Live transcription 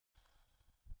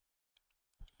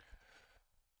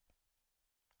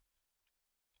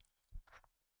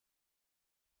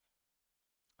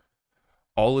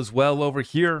All is well over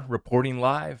here, reporting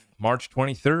live March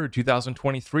 23rd,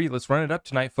 2023. Let's run it up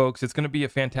tonight, folks. It's going to be a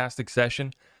fantastic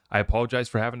session. I apologize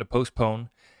for having to postpone.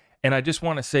 And I just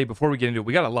want to say before we get into it,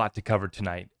 we got a lot to cover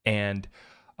tonight. And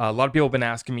a lot of people have been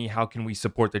asking me, how can we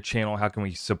support the channel? How can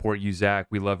we support you, Zach?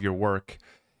 We love your work.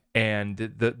 And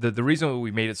the reason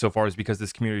we made it so far is because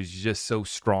this community is just so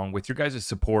strong. With your guys'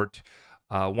 support,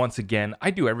 once again, I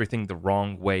do everything the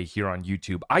wrong way here on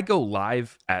YouTube. I go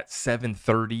live at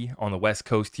 7:30 on the West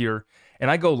Coast here, and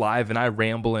I go live and I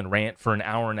ramble and rant for an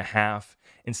hour and a half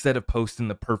instead of posting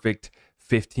the perfect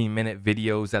 15-minute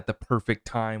videos at the perfect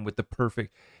time with the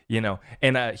perfect,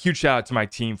 And a huge shout out to my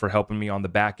team for helping me on the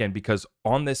back end, because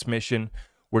on this mission,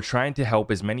 we're trying to help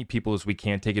as many people as we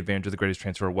can take advantage of the greatest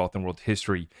transfer of wealth in world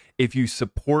history. If you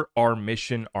support our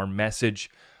mission, our message,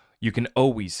 you can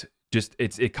always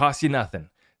it costs you nothing.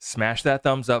 Smash that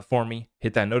thumbs up for me,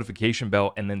 hit that notification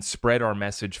bell, and then spread our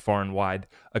message far and wide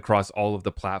across all of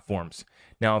the platforms.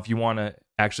 Now, if you want to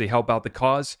actually help out the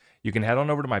cause, you can head on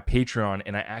over to my Patreon,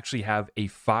 and I actually have a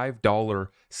 $5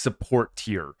 support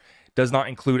tier. Does not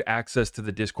include access to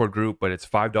the Discord group, but it's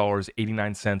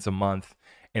 $5.89 a month,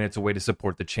 and it's a way to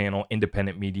support the channel,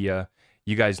 independent media.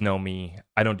 You guys know me.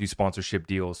 I don't do sponsorship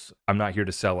deals. I'm not here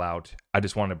to sell out. I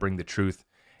just want to bring the truth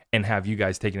and have you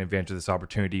guys taking advantage of this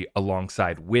opportunity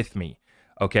alongside with me,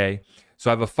 okay? So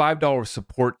I have a $5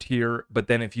 support tier, but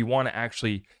then if you want to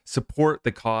actually support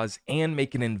the cause and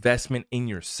make an investment in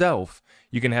yourself,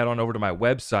 you can head on over to my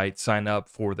website, sign up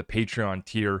for the Patreon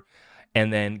tier,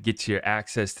 and then get your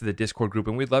access to the Discord group,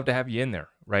 and we'd love to have you in there,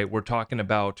 right? We're talking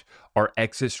about our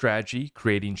exit strategy,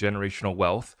 creating generational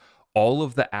wealth, all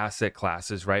of the asset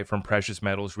classes, right? From precious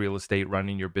metals, real estate,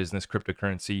 running your business,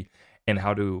 cryptocurrency, and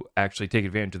how to actually take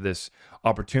advantage of this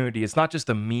opportunity. It's not just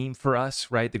a meme for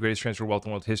us, right? The greatest transfer of wealth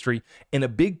in world history. And a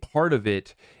big part of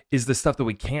it is the stuff that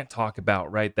we can't talk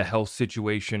about, right? The health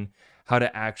situation, how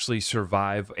to actually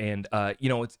survive. And,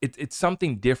 it's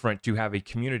something different to have a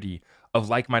community of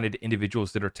like-minded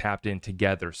individuals that are tapped in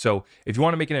together. So if you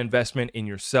want to make an investment in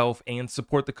yourself and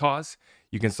support the cause,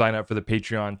 you can sign up for the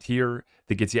Patreon tier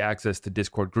that gets you access to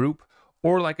Discord group.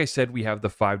 Or like I said, we have the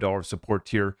 $5 support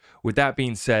tier. With that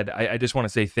being said, I just want to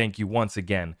say thank you once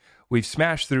again. We've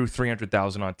smashed through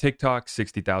 300,000 on TikTok,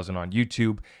 60,000 on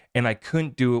YouTube, and I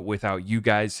couldn't do it without you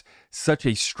guys. Such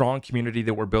a strong community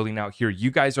that we're building out here. You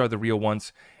guys are the real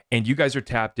ones, and you guys are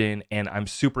tapped in, and I'm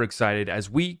super excited as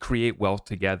we create wealth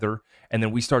together, and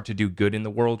then we start to do good in the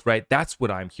world, right? That's what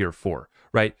I'm here for,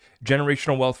 right?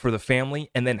 Generational wealth for the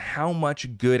family, and then how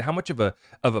much good, how much of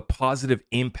a positive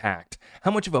impact,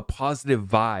 how much of a positive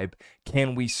vibe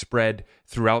can we spread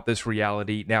throughout this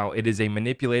reality? Now, it is a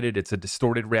manipulated, it's a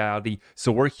distorted reality,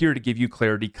 so we're here to give you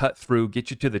clarity, cut through, get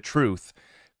you to the truth.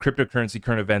 Cryptocurrency,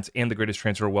 current events, and the greatest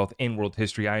transfer of wealth in world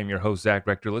history. I am your host, Zach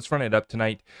Rector. Let's run it up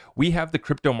tonight. We have the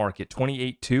crypto market,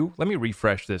 28.2. Let me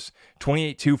refresh this.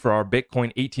 28.2 for our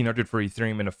Bitcoin, 1,800 for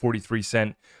Ethereum, and a 43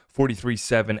 cent,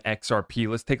 43.7 XRP.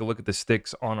 Let's take a look at the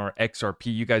sticks on our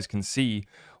XRP. You guys can see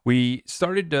we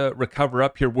started to recover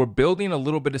up here. We're building a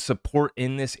little bit of support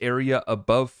in this area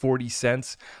above 40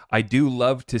 cents. I do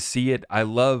love to see it. I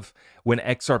love when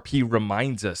XRP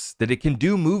reminds us that it can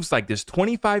do moves like this,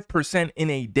 25%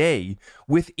 in a day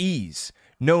with ease.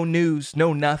 No news,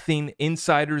 no nothing.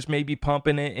 Insiders may be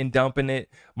pumping it and dumping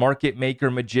it. Market maker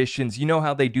magicians, you know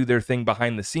how they do their thing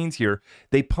behind the scenes here.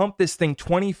 They pump this thing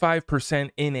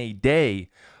 25% in a day,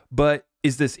 but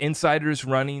is this insiders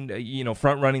running,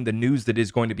 front running the news that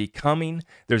is going to be coming?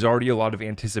 There's already a lot of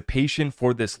anticipation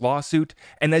for this lawsuit.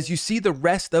 And as you see the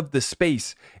rest of the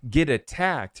space get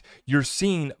attacked, you're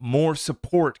seeing more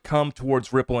support come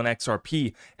towards Ripple and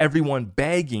XRP. Everyone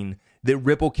begging that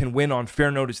Ripple can win on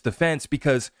fair notice defense,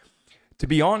 because to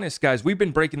be honest, guys, we've been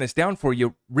breaking this down for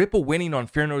you. Ripple winning on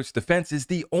fair notice defense is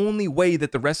the only way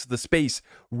that the rest of the space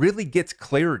really gets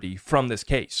clarity from this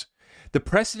case. The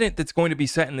precedent that's going to be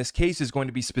set in this case is going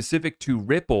to be specific to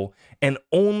Ripple, and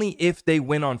only if they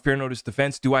win on fair notice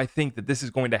defense do I think that this is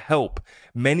going to help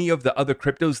many of the other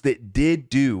cryptos that did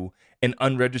do an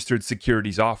unregistered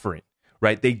securities offering,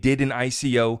 right? They did an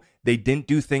ICO. They didn't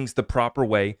do things the proper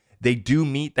way. They do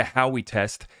meet the Howey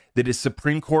test that is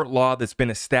Supreme Court law that's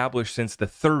been established since the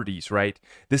 30s, right?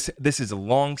 This is a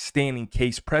long-standing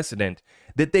case precedent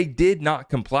that they did not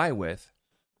comply with.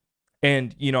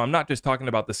 And, I'm not just talking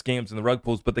about the scams and the rug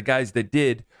pulls, but the guys that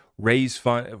did raise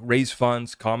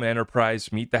funds, common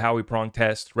enterprise, meet the Howey prong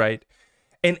test, right?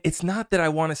 And it's not that I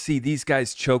want to see these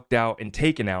guys choked out and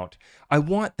taken out. I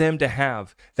want them to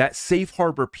have that safe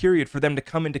harbor period for them to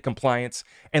come into compliance.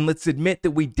 And let's admit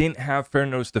that we didn't have fair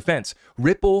notice defense.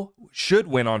 Ripple should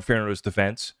win on fair notice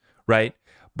defense, right?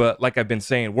 But like I've been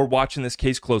saying, we're watching this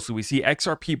case closely. We see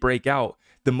XRP break out.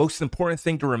 The most important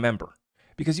thing to remember,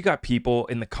 because you got people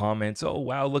in the comments, oh,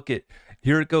 wow, look at,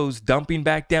 here it goes, dumping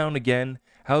back down again.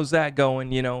 How's that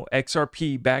going? You know,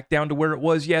 XRP back down to where it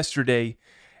was yesterday,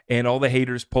 and all the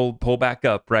haters pull back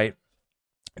up, right?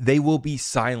 They will be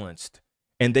silenced,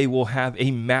 and they will have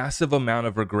a massive amount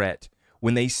of regret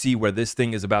when they see where this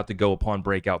thing is about to go upon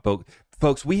breakout.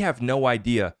 Folks, we have no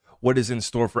idea what is in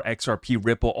store for XRP,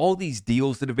 Ripple, all these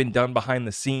deals that have been done behind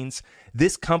the scenes.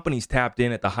 This company's tapped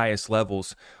in at the highest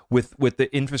levels with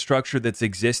the infrastructure that's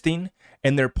existing,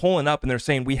 and they're pulling up and they're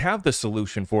saying, we have the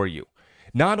solution for you.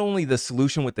 Not only the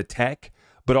solution with the tech,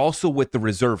 but also with the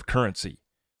reserve currency,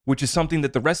 which is something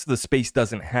that the rest of the space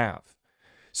doesn't have.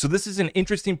 So this is an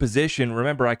interesting position.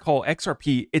 Remember, I call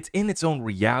XRP, it's in its own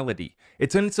reality.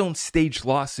 It's in its own staged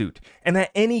lawsuit. And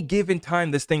at any given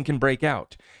time, this thing can break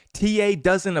out. TA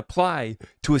doesn't apply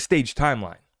to a staged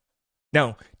timeline.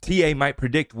 Now, TA might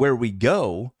predict where we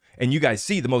go, and you guys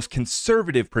see the most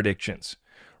conservative predictions,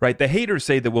 right? The haters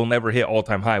say that we'll never hit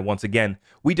all-time high. Once again,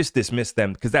 we just dismiss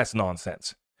them because that's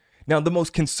nonsense. Now, the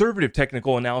most conservative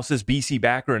technical analysis, BC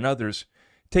Backer and others,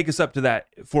 take us up to that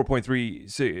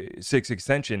 4.36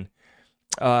 extension,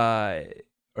 or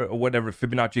whatever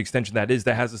Fibonacci extension that is,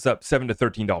 that has us up $7 to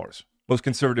 $13. Most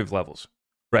conservative levels,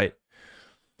 right?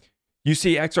 You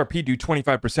see XRP do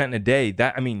 25% in a day.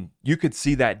 That, I mean, you could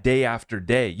see that day after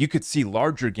day. You could see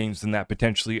larger gains than that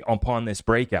potentially upon this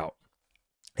breakout.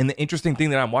 And the interesting thing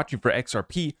that I'm watching for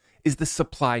XRP is the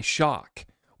supply shock.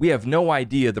 We have no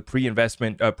idea the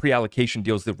pre-investment, pre-allocation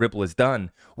deals that Ripple has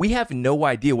done. We have no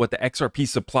idea what the XRP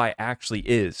supply actually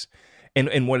is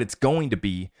and what it's going to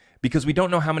be, because we don't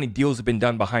know how many deals have been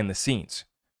done behind the scenes.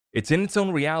 It's in its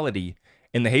own reality,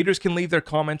 and the haters can leave their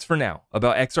comments for now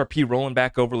about XRP rolling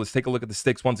back over. Let's take a look at the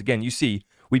sticks once again. You see,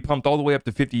 we pumped all the way up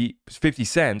to 50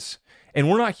 cents, and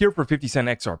we're not here for 50 cent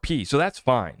XRP, so that's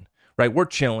fine, right? We're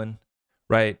chilling,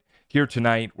 right? Here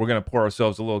tonight, we're going to pour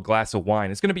ourselves a little glass of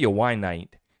wine. It's going to be a wine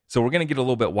night. So we're going to get a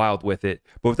little bit wild with it.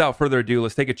 But without further ado,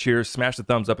 let's take a cheers, smash the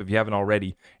thumbs up if you haven't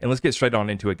already, and let's get straight on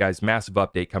into it, guys. Massive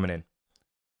update coming in.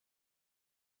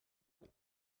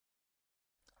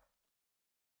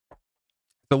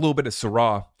 A little bit of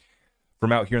Syrah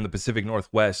from out here in the Pacific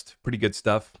Northwest. Pretty good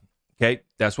stuff. Okay,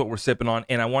 that's what we're sipping on.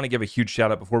 And I want to give a huge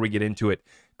shout out before we get into it.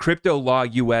 Crypto Law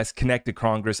US, Connect to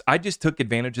Congress. I just took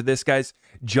advantage of this, guys.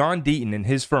 John Deaton and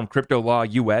his firm, Crypto Law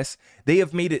US, they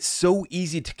have made it so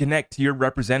easy to connect to your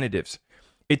representatives.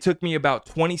 It took me about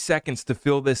 20 seconds to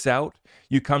fill this out.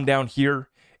 You come down here.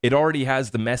 It already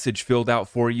has the message filled out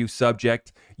for you,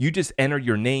 subject. You just enter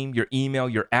your name, your email,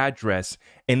 your address,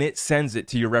 and it sends it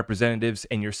to your representatives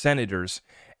and your senators.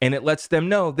 And it lets them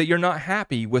know that you're not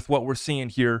happy with what we're seeing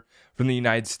here from the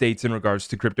United States in regards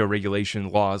to crypto regulation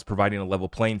laws, providing a level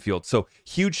playing field. So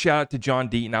huge shout out to John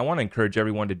Deaton. I want to encourage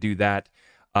everyone to do that.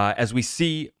 As we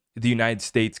see the United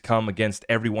States come against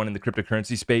everyone in the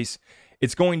cryptocurrency space,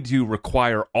 it's going to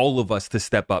require all of us to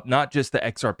step up, not just the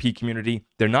XRP community.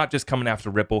 They're not just coming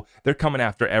after Ripple. They're coming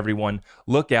after everyone.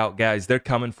 Look out, guys. They're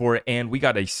coming for it. And we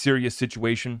got a serious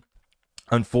situation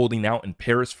unfolding out in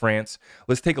Paris, France.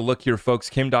 Let's take a look here, folks.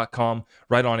 Kim.com,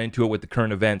 right on into it with the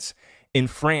current events. In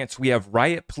France, we have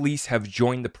riot police have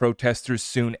joined the protesters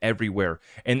soon everywhere.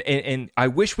 And I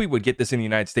wish we would get this in the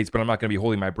United States, but I'm not going to be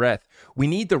holding my breath. We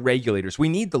need the regulators. We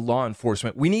need the law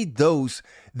enforcement. We need those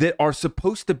that are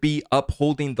supposed to be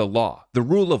upholding the law, the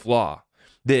rule of law,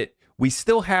 that we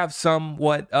still have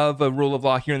somewhat of a rule of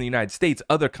law here in the United States.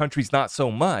 Other countries, not so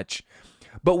much.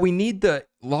 But we need the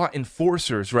law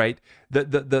enforcers, right?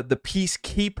 The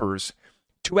peacekeepers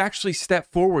to actually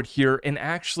step forward here and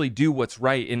actually do what's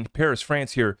right. In Paris,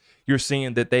 France here, you're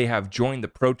seeing that they have joined the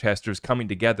protesters coming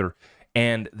together,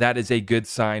 and that is a good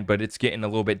sign, but it's getting a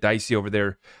little bit dicey over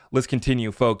there. Let's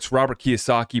continue, folks. Robert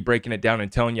Kiyosaki breaking it down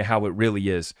and telling you how it really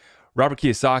is. Robert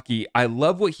Kiyosaki, I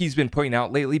love what he's been putting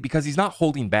out lately because he's not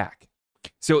holding back.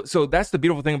 So that's the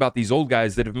beautiful thing about these old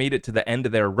guys that have made it to the end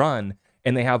of their run,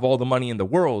 and they have all the money in the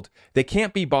world. They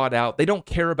can't be bought out. They don't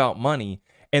care about money.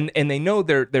 And they know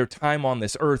their time on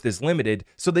this earth is limited,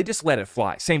 so they just let it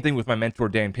fly. Same thing with my mentor,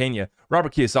 Dan Pena.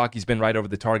 Robert Kiyosaki's been right over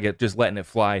the target, just letting it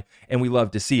fly, and we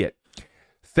love to see it.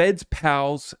 Fed's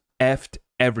pals effed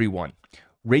everyone.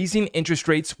 Raising interest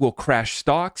rates will crash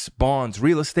stocks, bonds,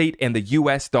 real estate, and the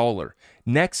U.S. dollar.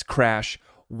 Next crash,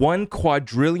 $1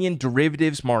 quadrillion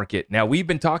derivatives market. Now, we've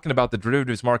been talking about the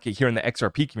derivatives market here in the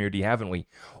XRP community, haven't we?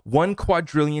 1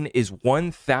 quadrillion is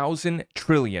 1,000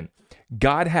 trillion.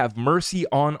 God have mercy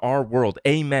on our world.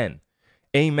 Amen.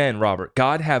 Amen, Robert.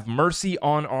 God have mercy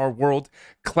on our world.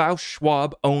 Klaus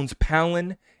Schwab owns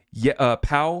Powell,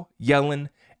 Yellen,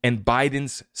 and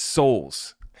Biden's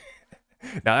souls.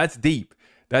 Now that's deep.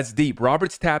 That's deep.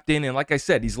 Robert's tapped in, and like I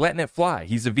said, he's letting it fly.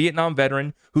 He's a Vietnam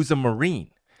veteran who's a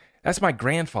Marine. That's my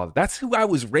grandfather. That's who I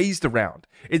was raised around.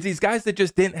 It's these guys that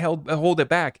just didn't hold it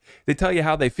back. They tell you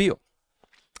how they feel,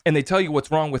 and they tell you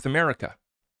what's wrong with America.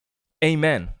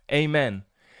 Amen. Amen.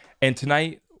 And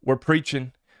tonight, we're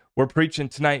preaching. We're preaching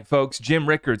tonight, folks. Jim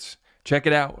Rickards, check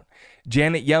it out.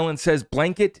 Janet Yellen says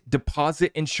blanket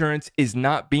deposit insurance is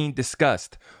not being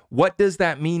discussed. What does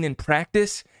that mean in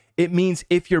practice? It means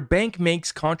if your bank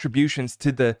makes contributions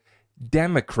to the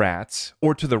Democrats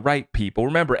or to the right people.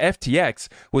 Remember, FTX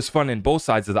was funding both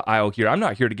sides of the aisle here. I'm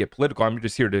not here to get political. I'm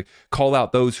just here to call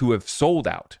out those who have sold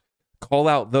out. Call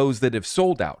out those that have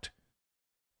sold out,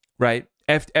 right?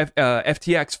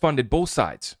 FTX funded both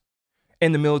sides.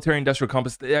 And the military-industrial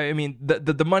complex, I mean,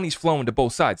 the money's flowing to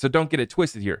both sides, so don't get it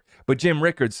twisted here. But Jim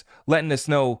Rickards letting us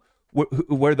know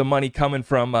where the money coming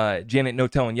from, Janet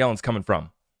Yellen's coming from.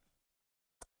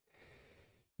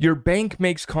 Your bank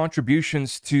makes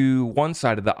contributions to one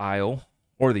side of the aisle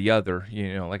or the other,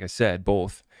 like I said,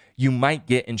 both. You might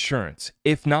get insurance.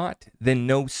 If not, then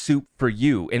no soup for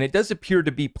you. And it does appear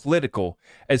to be political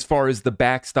as far as the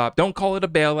backstop. Don't call it a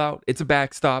bailout. It's a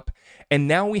backstop. And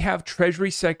now we have Treasury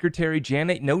Secretary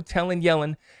Janet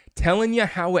Yellen telling you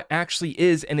how it actually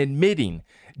is and admitting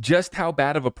just how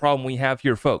bad of a problem we have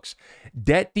here, folks.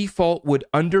 Debt default would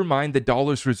undermine the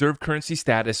dollar's reserve currency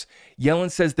status.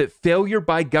 Yellen says that failure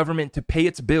by government to pay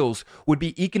its bills would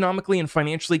be economically and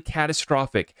financially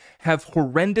catastrophic, have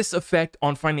horrendous effect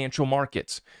on financial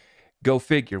markets. Go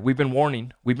figure. We've been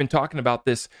warning. We've been talking about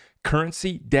this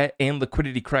currency, debt, and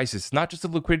liquidity crisis. It's not just a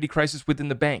liquidity crisis within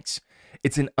the banks.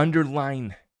 It's an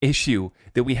underlying issue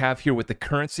that we have here with the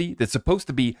currency that's supposed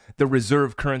to be the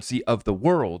reserve currency of the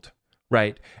world,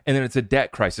 right? And then it's a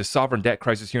debt crisis, sovereign debt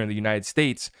crisis here in the United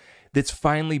States that's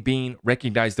finally being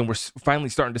recognized, and we're finally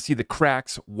starting to see the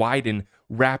cracks widen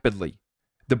rapidly,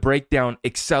 the breakdown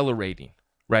accelerating,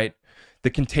 right? The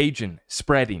contagion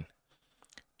spreading.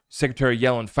 Secretary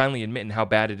Yellen finally admitting how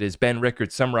bad it is. Ben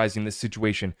Rickards summarizing this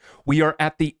situation. We are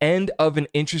at the end of an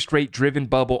interest rate driven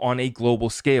bubble on a global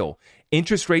scale.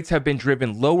 Interest rates have been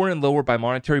driven lower and lower by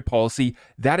monetary policy.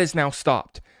 That is now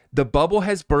stopped. The bubble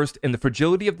has burst and the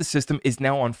fragility of the system is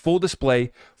now on full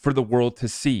display for the world to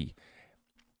see.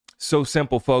 So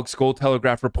simple, folks. Gold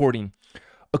Telegraph reporting.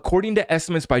 According to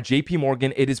estimates by JP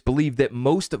Morgan, it is believed that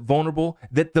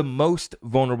the most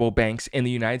vulnerable banks in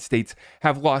the United States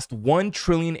have lost $1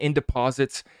 trillion in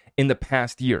deposits in the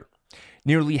past year.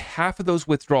 Nearly half of those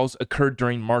withdrawals occurred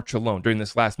during March alone, during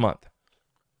this last month.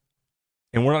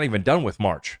 And we're not even done with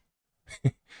March.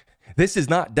 This is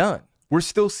not done. We're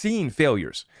still seeing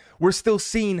failures. We're still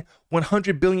seeing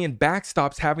 100 billion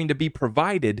backstops having to be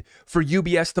provided for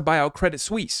UBS to buy out Credit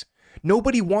Suisse.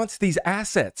 Nobody wants these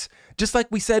assets. Just like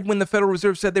we said when the Federal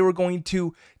Reserve said they were going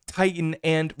to tighten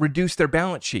and reduce their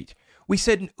balance sheet. We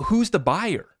said, who's the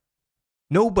buyer?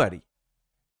 Nobody.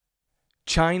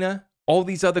 China, all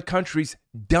these other countries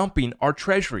dumping our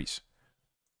treasuries.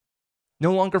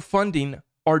 No longer funding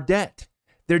our debt.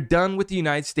 They're done with the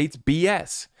United States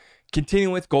BS.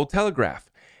 Continuing with Gold Telegraph.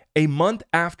 A month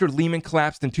after Lehman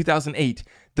collapsed in 2008,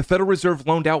 the Federal Reserve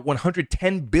loaned out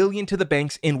 $110 billion to the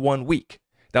banks in 1 week.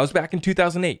 That was back in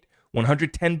 2008,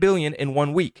 $110 billion in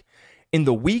 1 week. In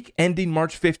the week ending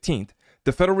March 15th,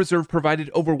 the Federal Reserve provided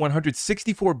over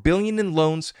 $164 billion in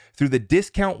loans through the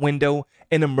discount window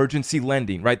and emergency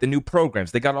lending, right? The new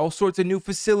programs. They got all sorts of new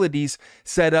facilities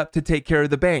set up to take care of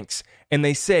the banks. And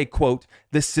they say, quote,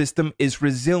 the system is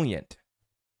resilient.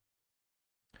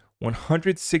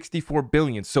 $164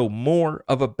 billion. So more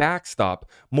of a backstop,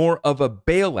 more of a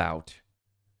bailout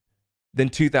than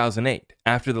 2008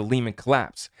 after the Lehman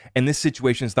collapse. And this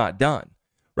situation is not done,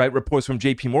 right? Reports from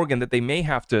JP Morgan that they may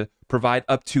have to provide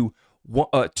up to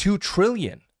 $2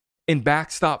 trillion in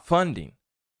backstop funding.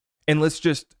 And let's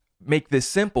just make this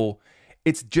simple.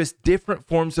 It's just different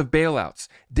forms of bailouts,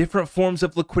 different forms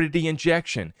of liquidity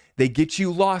injection. They get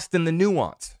you lost in the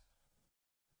nuance.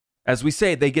 As we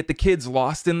say, they get the kids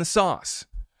lost in the sauce.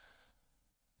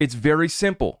 It's very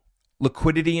simple.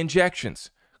 Liquidity injections,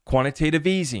 quantitative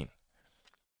easing,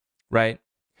 right?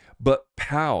 But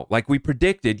Powell, like we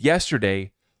predicted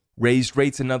yesterday, raised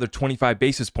rates another 25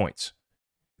 basis points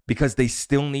because they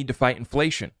still need to fight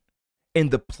inflation. And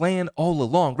the plan all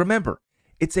along, remember,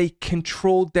 it's a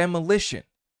controlled demolition.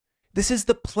 This is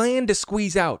the plan to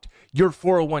squeeze out your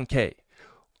 401k.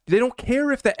 They don't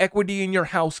care if the equity in your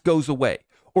house goes away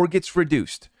or gets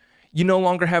reduced. You no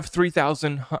longer have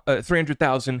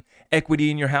 300,000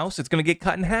 equity in your house. It's going to get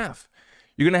cut in half.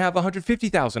 You're going to have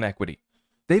 150,000 equity.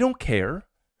 They don't care,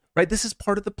 right? This is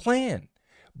part of the plan.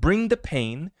 Bring the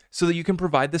pain so that you can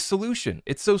provide the solution.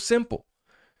 It's so simple.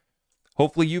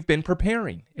 Hopefully you've been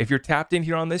preparing. If you're tapped in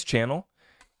here on this channel,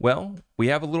 well, we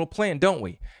have a little plan, don't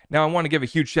we? Now, I want to give a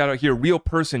huge shout out here. Real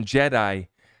Person Jedi,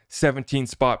 17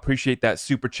 spot. Appreciate that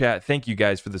super chat. Thank you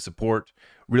guys for the support.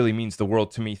 Really means the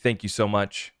world to me. Thank you so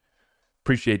much.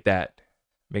 Appreciate that.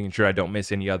 Making sure I don't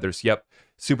miss any others. Yep.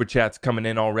 Super chats coming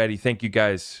in already. Thank you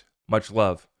guys. Much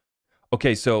love.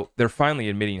 Okay, so they're finally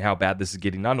admitting how bad this is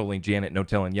getting. Not only Janet, no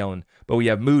telling Yellen, but we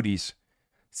have Moody's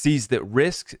sees that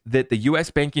risk that the U.S.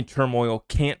 banking turmoil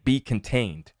can't be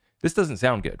contained. This doesn't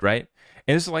sound good, right?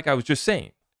 And this is like I was just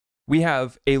saying. We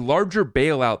have a larger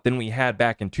bailout than we had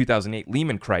back in 2008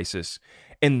 Lehman crisis,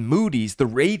 and Moody's,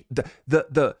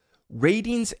 the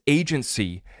ratings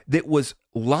agency that was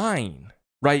lying,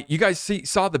 right? You guys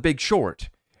saw The Big Short,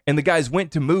 and the guys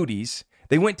went to Moody's,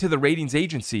 they went to the ratings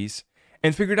agencies,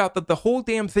 and figured out that the whole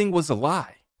damn thing was a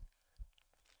lie.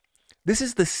 This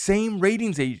is the same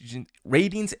ratings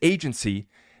agency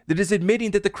that is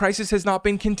admitting that the crisis has not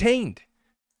been contained.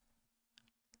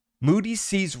 Moody's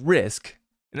sees risk,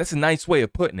 and that's a nice way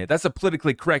of putting it. That's a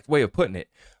politically correct way of putting it.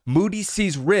 Moody's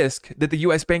sees risk that the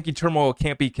U.S. banking turmoil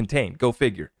can't be contained. Go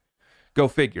figure. Go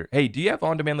figure. Hey, do you have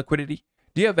on-demand liquidity?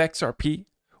 Do you have XRP?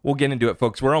 We'll get into it,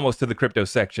 folks. We're almost to the crypto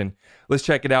section. Let's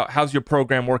check it out. How's your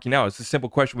program working out? It's a simple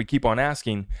question we keep on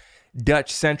asking.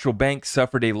 Dutch central bank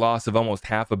suffered a loss of almost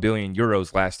 €500 million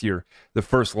last year, the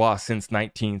first loss since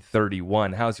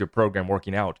 1931. How's your program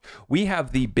working out? We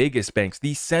have the biggest banks,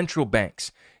 the central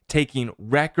banks, taking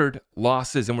record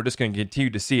losses, and we're just going to continue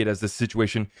to see it as the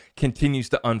situation continues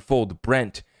to unfold.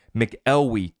 Brent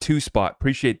McElwee, 2-spot.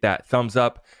 Appreciate that. Thumbs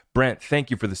up. Brent,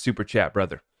 thank you for the super chat,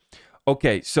 brother.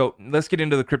 Okay, so let's get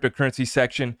into the cryptocurrency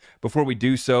section. Before we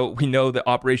do so, we know that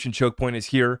Operation Choke Point is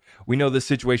here. We know this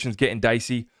situation's getting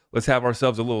dicey. Let's have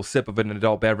ourselves a little sip of an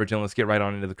adult beverage, and let's get right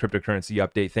on into the cryptocurrency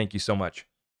update. Thank you so much.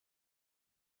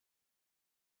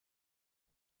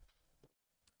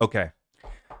 Okay,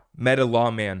 Meta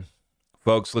Lawman.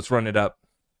 Folks, let's run it up.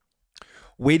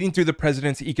 Wading through the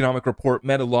president's economic report,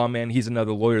 Meta Lawman, he's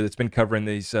another lawyer that's been covering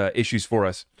these issues for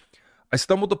us. I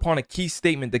stumbled upon a key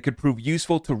statement that could prove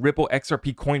useful to Ripple,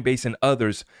 XRP, Coinbase, and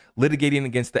others litigating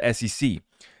against the SEC.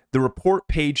 The report,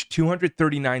 page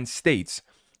 239, states,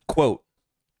 quote,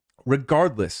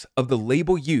 regardless of the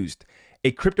label used,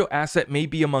 a crypto asset may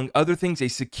be, among other things, a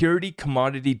security,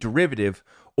 commodity, derivative,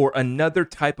 or another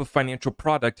type of financial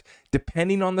product,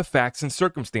 depending on the facts and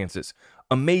circumstances.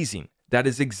 Amazing. That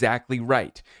is exactly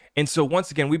right. And so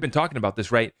once again, we've been talking about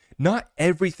this, right? Not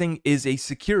everything is a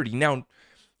security. Now,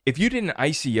 if you did an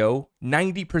ICO,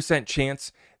 90%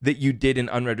 chance that you did an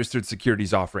unregistered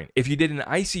securities offering. If you did an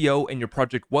ICO and your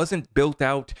project wasn't built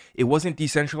out, it wasn't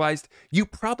decentralized, you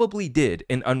probably did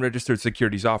an unregistered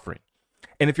securities offering.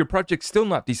 And if your project's still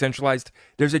not decentralized,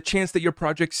 there's a chance that your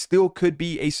project still could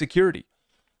be a security,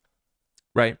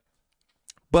 right?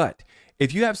 But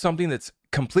if you have something that's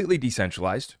completely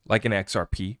decentralized, like an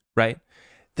XRP, right?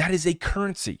 That is a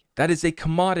currency. That is a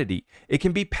commodity. It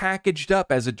can be packaged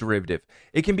up as a derivative.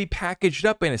 It can be packaged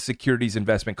up in a securities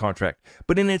investment contract.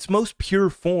 But in its most pure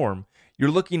form, you're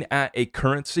looking at a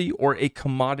currency or a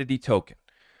commodity token.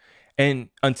 And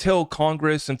until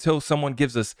Congress, until someone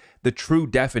gives us the true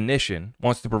definition,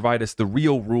 wants to provide us the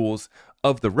real rules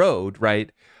of the road,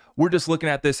 right? We're just looking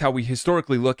at this how we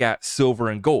historically look at silver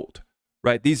and gold,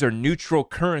 right? These are neutral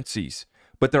currencies,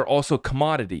 but they're also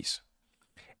commodities.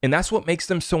 And that's what makes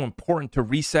them so important to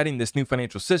resetting this new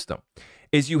financial system,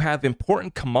 is you have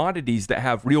important commodities that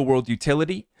have real world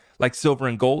utility, like silver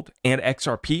and gold and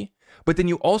XRP, but then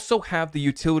you also have the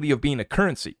utility of being a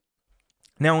currency.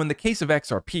 Now, in the case of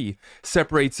XRP,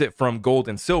 separates it from gold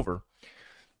and silver,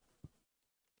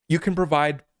 you can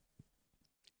provide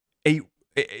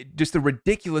just a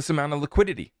ridiculous amount of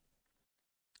liquidity,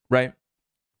 right?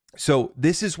 So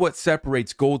this is what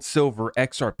separates gold, silver,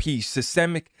 XRP,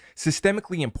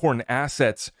 systemically important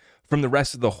assets from the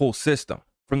rest of the whole system,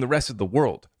 from the rest of the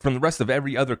world, from the rest of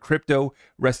every other crypto,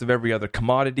 rest of every other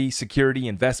commodity, security,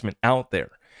 investment out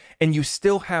there. And you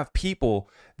still have people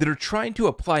that are trying to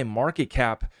apply market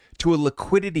cap to a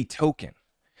liquidity token,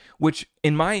 which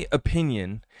in my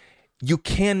opinion, you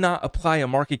cannot apply a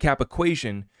market cap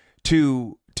equation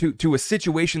to a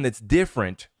situation that's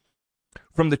different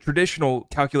from the traditional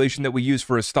calculation that we use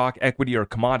for a stock, equity, or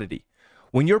commodity.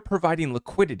 When you're providing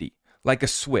liquidity, like a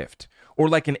SWIFT, or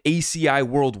like an ACI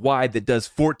worldwide that does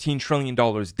 $14 trillion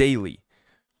daily,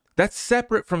 that's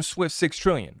separate from SWIFT 6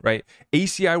 trillion, right?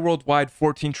 ACI worldwide,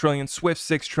 14 trillion, SWIFT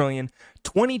 6 trillion,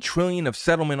 20 trillion of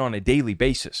settlement on a daily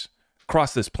basis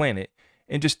across this planet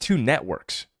in just 2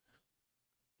 networks,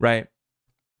 right?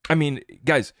 I mean,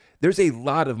 guys, there's a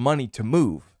lot of money to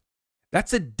move.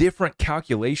 That's a different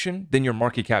calculation than your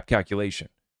market cap calculation,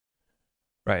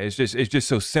 right? It's just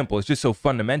so simple. It's just so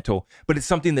fundamental, but it's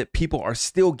something that people are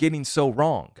still getting so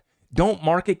wrong. Don't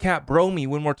market cap bro me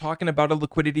when we're talking about a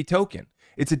liquidity token.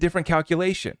 It's a different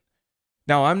calculation.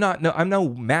 Now, I'm no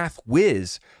math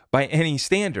whiz by any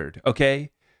standard,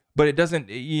 okay? But it doesn't,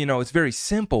 it's very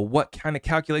simple what kind of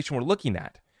calculation we're looking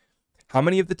at. How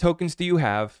many of the tokens do you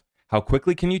have? How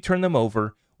quickly can you turn them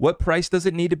over? What price does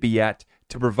it need to be at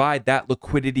to provide that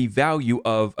liquidity value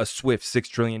of a Swift $6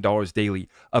 trillion daily,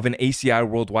 of an ACI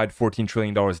worldwide $14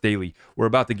 trillion daily? We're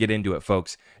about to get into it,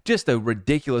 folks. Just a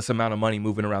ridiculous amount of money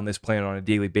moving around this planet on a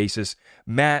daily basis.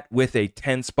 Matt with a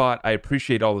 10 spot. I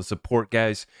appreciate all the support,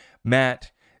 guys.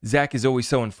 Matt, Zach is always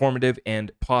so informative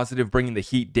and positive, bringing the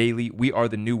heat daily. We are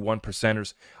the new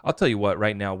 1%ers. I'll tell you what,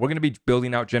 right now, we're going to be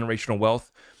building out generational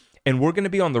wealth, and we're going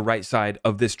to be on the right side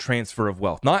of this transfer of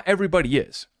wealth. Not everybody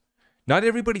is. Not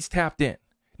everybody's tapped in.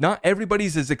 Not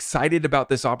everybody's as excited about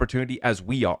this opportunity as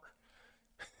we are,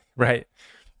 right?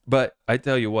 But I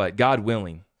tell you what, God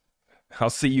willing, I'll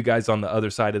see you guys on the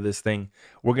other side of this thing.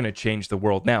 We're going to change the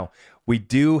world. Now, we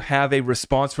do have a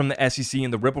response from the SEC in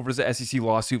the Ripple versus SEC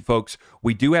lawsuit, folks.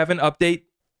 We do have an update.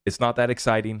 It's not that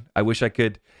exciting. I wish I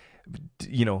could,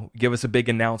 give us a big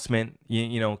announcement,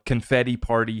 confetti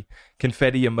party,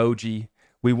 confetti emoji.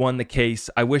 We won the case.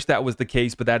 I wish that was the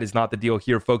case, but that is not the deal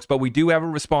here, folks. But we do have a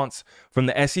response from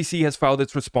the SEC has filed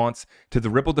its response to the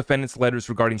Ripple defendants' letters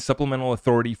regarding supplemental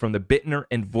authority from the Bittner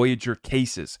and Voyager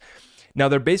cases. Now,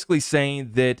 they're basically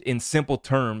saying that in simple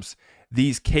terms,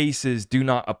 these cases do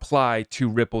not apply to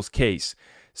Ripple's case.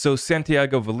 So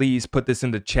Santiago Veliz put this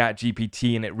into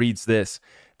ChatGPT, and it reads this.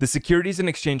 The Securities and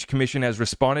Exchange Commission has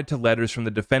responded to letters from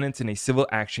the defendants in a civil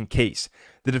action case.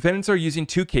 The defendants are using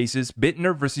two cases,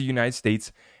 Bittner versus United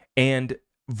States and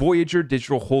Voyager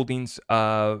Digital Holdings,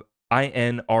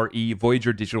 INRE,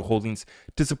 Voyager Digital Holdings,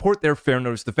 to support their fair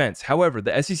notice defense. However,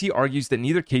 the SEC argues that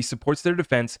neither case supports their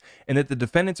defense and that the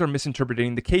defendants are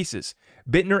misinterpreting the cases.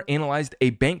 Bittner analyzed a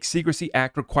Bank Secrecy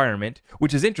Act requirement,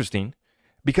 which is interesting,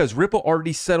 because Ripple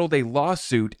already settled a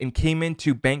lawsuit and came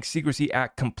into Bank Secrecy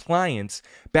Act compliance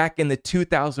back in the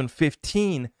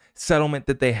 2015 settlement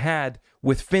that they had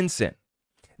with FinCEN.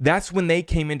 That's when they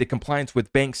came into compliance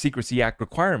with Bank Secrecy Act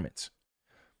requirements.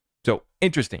 So,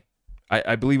 interesting.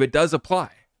 I believe it does apply.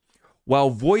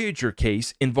 While Voyager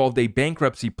case involved a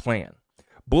bankruptcy plan.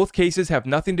 Both cases have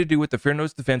nothing to do with the fair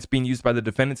notice defense being used by the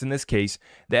defendants in this case.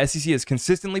 The SEC has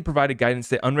consistently provided guidance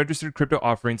that unregistered crypto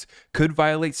offerings could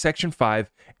violate Section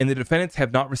 5, and the defendants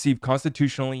have not received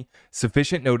constitutionally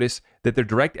sufficient notice that their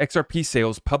direct XRP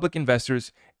sales public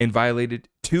investors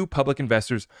to public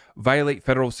investors violate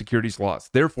federal securities laws.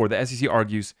 Therefore, the SEC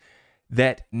argues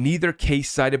that neither case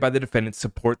cited by the defendants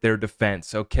support their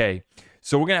defense. Okay,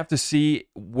 so we're going to have to see.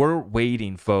 We're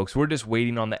waiting, folks. We're just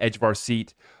waiting on the edge of our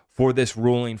seat for this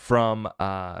ruling from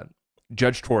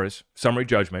Judge Torres, summary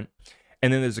judgment.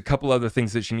 And then there's a couple other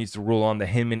things that she needs to rule on, the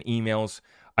him and emails.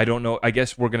 I don't know. I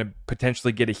guess we're going to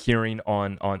potentially get a hearing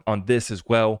on this as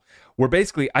well.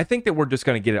 I think that we're just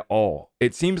going to get it all.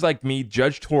 It seems like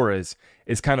Judge Torres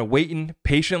is kind of waiting,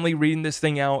 patiently reading this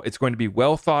thing out. It's going to be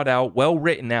well thought out, well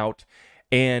written out.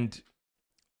 And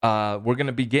we're going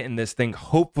to be getting this thing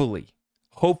hopefully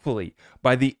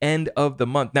by the end of the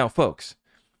month. Now, folks,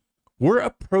 we're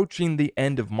approaching the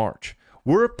end of March.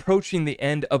 We're approaching the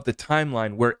end of the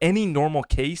timeline where any normal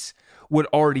case would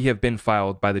already have been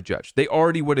filed by the judge. They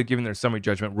already would have given their summary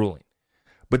judgment ruling.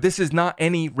 But this is not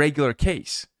any regular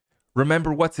case.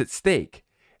 Remember what's at stake.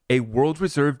 A world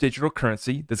reserve digital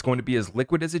currency that's going to be as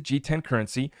liquid as a G10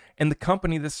 currency, and the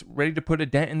company that's ready to put a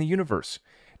dent in the universe.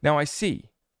 Now we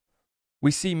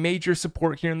see major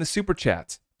support here in the super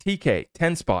chats. TK,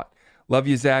 10 spot. Love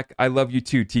you, Zach. I love you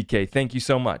too, TK. Thank you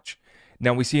so much.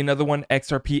 Now we see another one,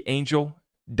 XRP Angel,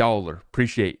 $.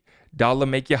 Appreciate. Dollar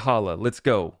make you holla. Let's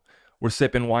go. We're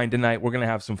sipping wine tonight. We're going to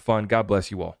have some fun. God bless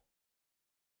you all.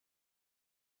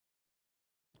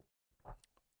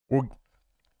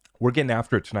 We're getting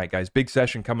after it tonight, guys. Big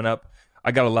session coming up.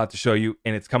 I got a lot to show you,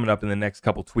 and it's coming up in the next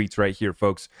couple tweets right here,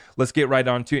 folks. Let's get right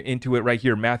into it right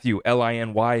here. Matthew,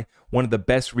 Liny, one of the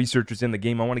best researchers in the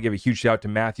game. I want to give a huge shout out to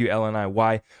Matthew,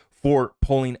 Liny, for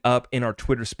pulling up in our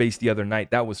Twitter space the other night.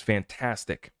 That was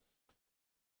fantastic.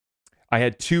 I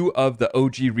had two of the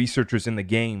OG researchers in the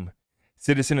game,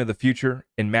 Citizen of the Future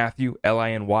and Matthew,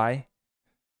 Liny.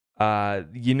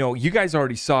 You guys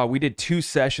already saw, we did 2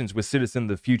 sessions with Citizen of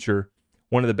the Future,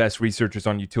 one of the best researchers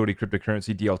on utility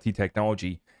cryptocurrency, DLT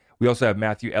technology. We also have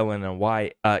Matthew,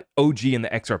 Liny, OG in the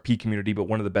XRP community, but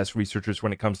one of the best researchers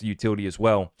when it comes to utility as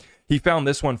well. He found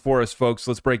this one for us, folks.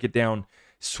 Let's break it down.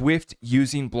 Swift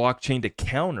using blockchain to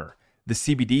counter the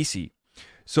CBDC.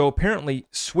 So apparently,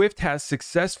 Swift has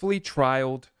successfully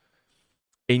trialed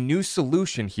a new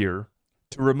solution here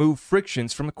to remove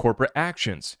frictions from corporate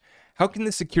actions. How can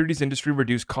the securities industry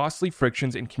reduce costly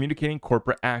frictions in communicating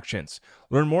corporate actions?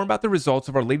 Learn more about the results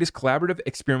of our latest collaborative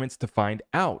experiments to find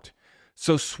out.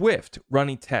 So Swift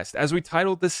running tests, as we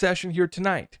titled this session here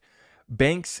tonight,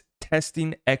 banks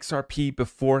testing XRP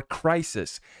before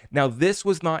crisis. Now, this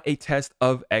was not a test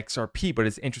of XRP, but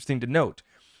it's interesting to note.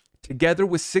 Together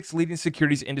with 6 leading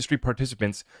securities industry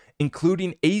participants,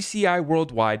 including ACI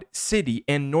Worldwide, Citi,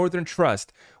 and Northern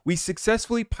Trust, we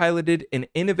successfully piloted an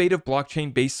innovative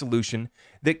blockchain-based solution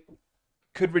that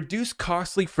could reduce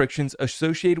costly frictions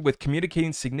associated with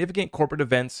communicating significant corporate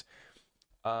events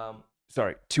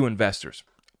to investors.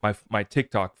 My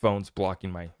TikTok phone's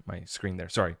blocking my screen there.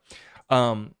 Sorry.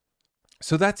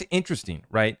 So that's interesting,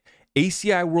 right?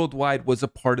 ACI Worldwide was a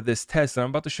part of this test, and I'm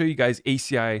about to show you guys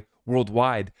ACI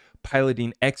Worldwide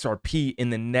piloting XRP in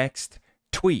the next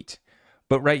tweet.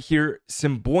 But right here,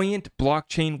 Symboyant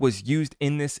blockchain was used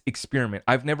in this experiment.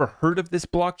 I've never heard of this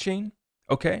blockchain,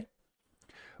 okay?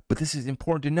 But this is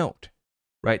important to note,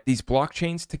 right? These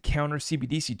blockchains to counter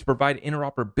CBDC, to provide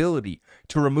interoperability,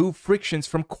 to remove frictions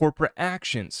from corporate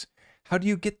actions. How do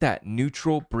you get that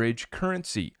neutral bridge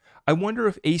currency? I wonder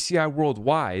if ACI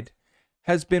Worldwide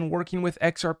has been working with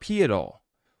XRP at all.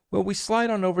 Well, we slide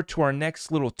on over to our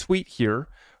next little tweet here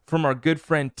from our good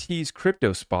friend T's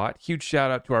Crypto Spot. Huge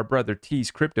shout out to our brother T's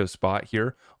Crypto Spot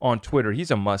here on Twitter.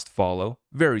 He's a must follow.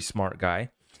 Very smart guy.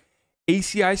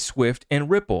 ACI Swift and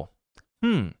Ripple.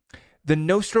 The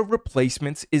Nostro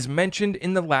replacements is mentioned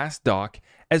in the last doc,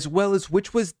 as well as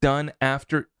what was done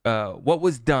after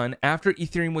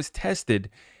Ethereum was tested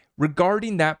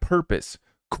regarding that purpose.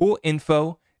 Cool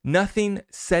info, nothing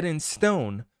set in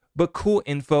stone, but cool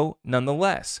info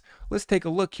nonetheless. Let's take a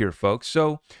look here, folks.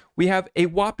 So we have a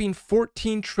whopping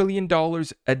 $14 trillion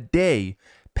a day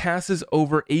passes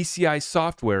over ACI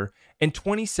software, and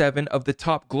 27 of the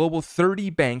top global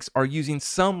 30 banks are using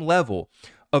some level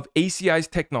of ACI's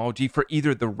technology for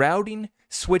either the routing,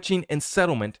 switching, and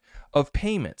settlement of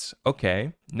payments.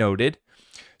 Okay, noted.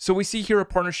 So we see here a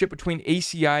partnership between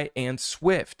ACI and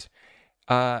Swift.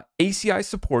 ACI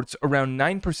supports around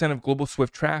 9% of global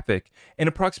Swift traffic and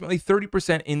approximately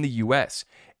 30% in the US.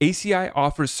 ACI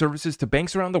offers services to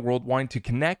banks around the world wanting to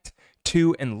connect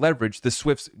to and leverage the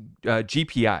Swift's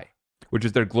GPI, which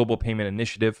is their global payment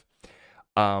initiative.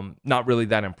 Not really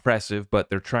that impressive, but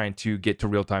they're trying to get to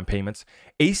real-time payments.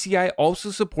 ACI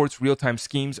also supports real-time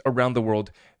schemes around the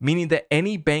world, meaning that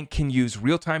any bank can use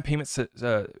real-time payment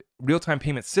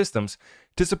systems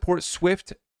to support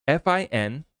Swift,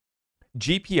 FIN,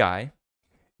 GPI,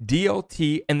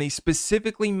 DLT, and they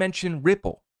specifically mention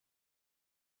Ripple.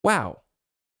 Wow.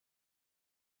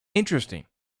 Interesting.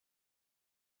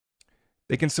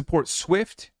 They can support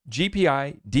Swift,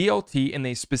 GPI, DLT, and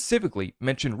they specifically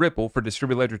mention Ripple for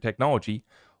distributed ledger technology,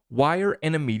 wire,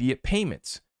 and immediate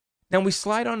payments. Now we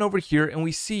slide on over here and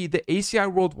we see that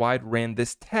ACI Worldwide ran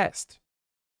this test.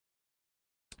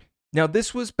 Now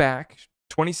this was back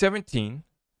 2017.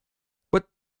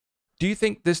 Do you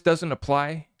think this doesn't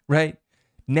apply, right?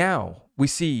 Now we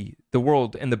see the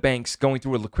world and the banks going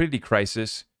through a liquidity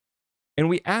crisis, and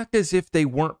we act as if they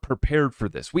weren't prepared for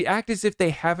this. We act as if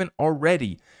they haven't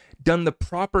already done the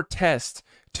proper test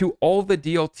to all the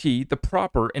DLT, the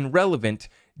proper and relevant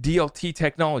DLT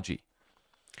technology.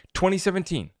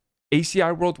 2017,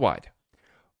 ACI Worldwide.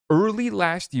 Early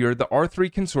last year, the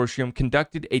R3 Consortium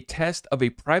conducted a test of a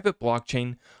private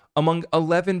blockchain among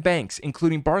 11 banks,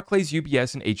 including Barclays,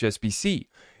 UBS, and HSBC,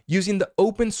 using the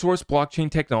open source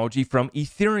blockchain technology from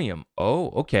Ethereum. Oh,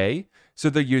 okay. So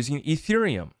they're using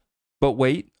Ethereum. But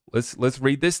wait, let's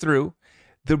read this through.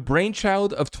 The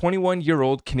brainchild of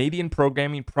 21-year-old Canadian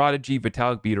programming prodigy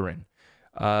Vitalik Buterin.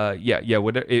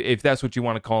 If that's what you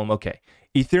want to call him, okay.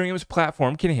 Ethereum's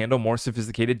platform can handle more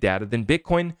sophisticated data than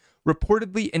Bitcoin,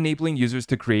 reportedly enabling users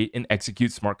to create and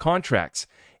execute smart contracts.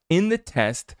 In the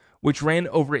test, which ran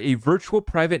over a virtual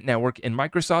private network in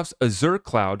Microsoft's Azure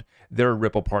cloud, their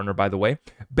Ripple partner, by the way,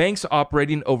 banks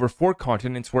operating over 4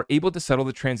 continents were able to settle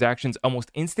the transactions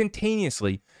almost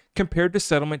instantaneously compared to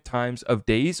settlement times of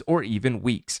days or even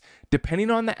weeks, depending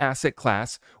on the asset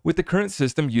class with the current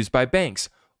system used by banks.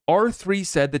 R3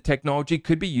 said the technology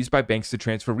could be used by banks to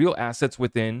transfer real assets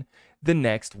within the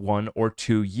next 1 or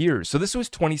 2 years. So this was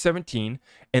 2017,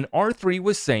 and R3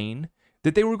 was saying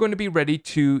that they were going to be ready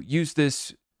to use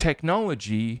this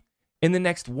technology in the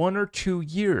next 1 or 2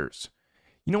 years.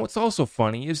 You know what's also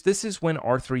funny is this is when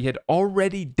R3 had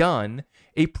already done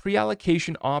a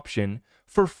pre-allocation option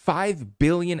for 5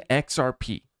 billion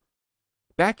XRP.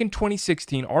 Back in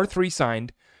 2016, R3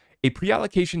 signed a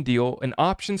pre-allocation deal, an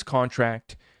options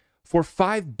contract for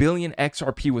 5 billion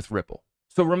XRP with Ripple.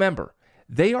 So remember,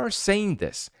 they are saying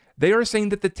this. They are saying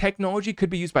that the technology could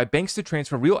be used by banks to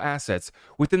transfer real assets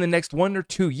within the next 1 or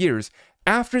 2 years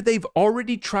after they've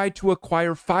already tried to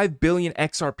acquire 5 billion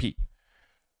XRP.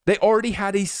 They already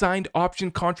had a signed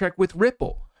option contract with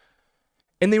Ripple,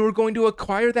 and they were going to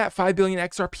acquire that 5 billion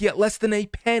XRP at less than a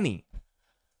penny.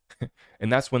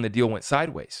 And that's when the deal went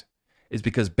sideways, is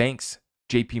because banks,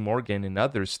 JP Morgan and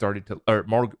others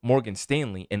Morgan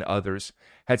Stanley and others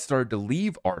had started to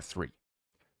leave R3.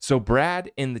 So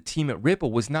Brad and the team at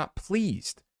Ripple was not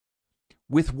pleased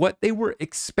with what they were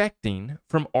expecting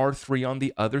from R3 on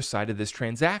the other side of this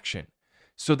transaction.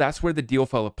 So that's where the deal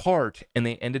fell apart, and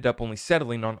they ended up only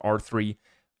settling on R3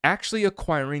 actually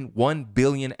acquiring 1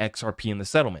 billion XRP in the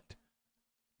settlement.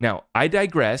 Now, I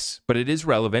digress, but it is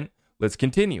relevant. Let's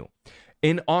continue.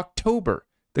 In October,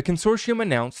 the consortium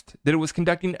announced that it was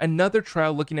conducting another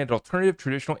trial looking at alternative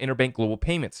traditional interbank global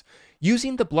payments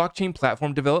using the blockchain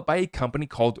platform developed by a company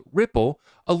called Ripple,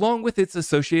 along with its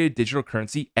associated digital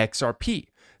currency XRP.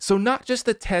 So not just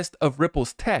the test of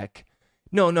Ripple's tech.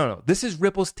 No. This is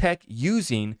Ripple's tech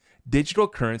using digital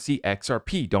currency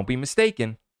XRP. Don't be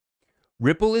mistaken.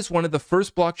 Ripple is one of the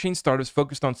first blockchain startups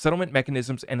focused on settlement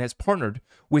mechanisms and has partnered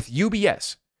with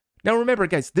UBS. Now remember,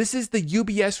 guys, this is the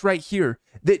UBS right here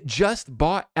that just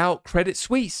bought out Credit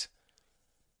Suisse.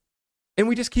 And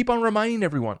we just keep on reminding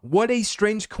everyone, what a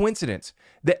strange coincidence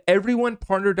that everyone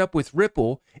partnered up with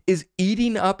Ripple is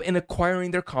eating up and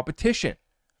acquiring their competition.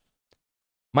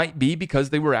 Might be because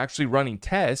they were actually running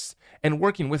tests and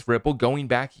working with Ripple going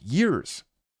back years.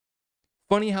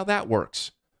 Funny how that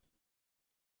works.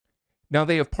 Now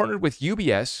they have partnered with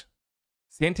UBS,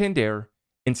 Santander,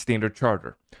 and Standard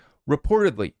Chartered.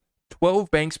 Reportedly,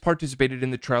 12 banks participated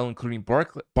in the trial, including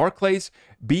Barclays,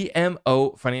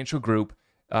 BMO Financial Group,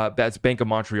 that's Bank of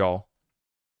Montreal.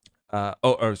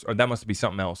 Or that must be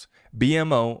something else.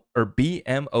 BMO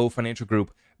Financial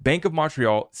Group, Bank of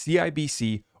Montreal,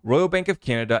 CIBC, Royal Bank of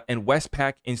Canada, and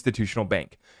Westpac Institutional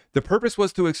Bank. The purpose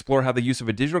was to explore how the use of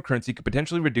a digital currency could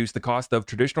potentially reduce the cost of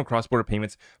traditional cross-border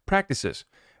payments practices.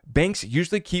 Banks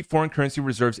usually keep foreign currency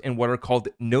reserves in what are called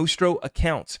nostro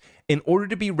accounts in order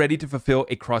to be ready to fulfill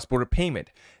a cross-border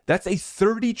payment. That's a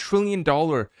 $30 trillion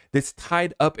that's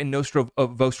tied up in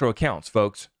vostro accounts,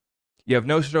 folks. You have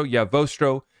nostro, you have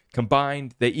vostro.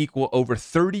 Combined, they equal over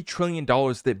 $30 trillion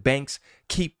that banks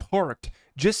keep parked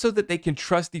just so that they can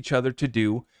trust each other to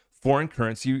do foreign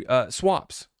currency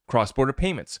swaps, cross-border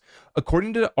payments.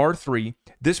 According to R3,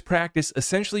 this practice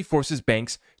essentially forces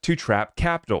banks to trap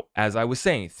capital. As I was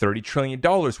saying, $30 trillion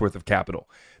worth of capital.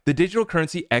 The digital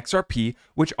currency XRP,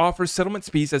 which offers settlement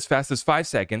speeds as fast as 5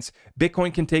 seconds,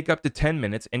 Bitcoin can take up to 10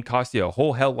 minutes and cost you a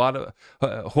whole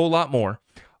lot more,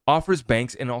 offers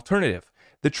banks an alternative.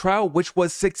 The trial, which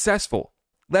was successful,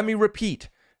 let me repeat,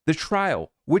 the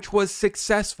trial, which was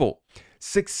successful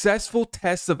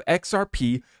tests of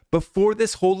XRP before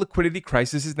this whole liquidity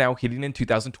crisis is now hitting in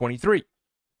 2023.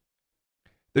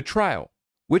 The trial,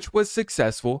 which was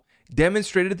successful,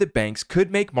 demonstrated that banks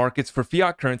could make markets for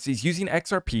fiat currencies using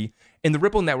XRP in the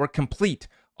Ripple network complete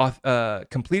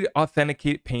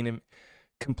authenticated payments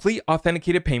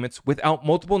without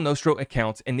multiple nostro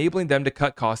accounts, enabling them to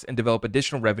cut costs and develop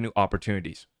additional revenue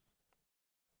opportunities.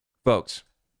 Folks,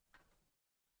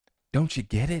 don't you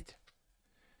get it?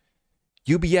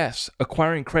 UBS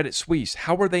acquiring Credit Suisse,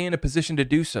 how are they in a position to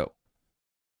do so?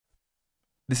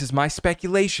 This is my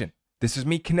speculation. This is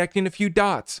me connecting a few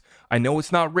dots. I know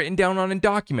it's not written down on a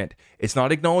document. It's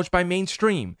not acknowledged by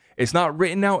mainstream. It's not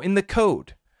written out in the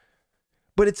code.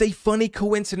 But it's a funny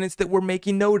coincidence that we're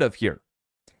making note of here.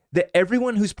 That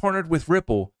everyone who's partnered with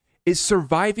Ripple is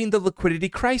surviving the liquidity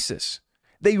crisis.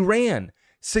 They ran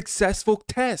successful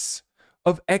tests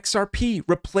of XRP,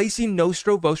 replacing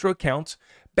vostro accounts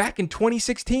back in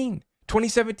 2016,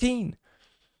 2017.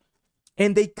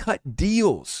 And they cut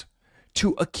deals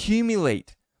to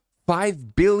accumulate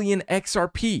 5 billion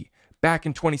XRP back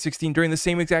in 2016 during the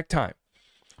same exact time,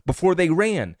 before they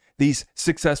ran these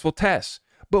successful tests.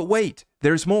 But wait,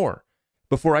 there's more.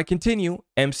 Before I continue,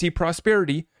 MC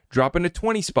Prosperity dropping a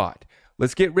 20 spot.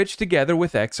 Let's get rich together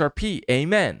with XRP.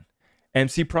 Amen.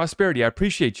 MC Prosperity, I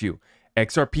appreciate you.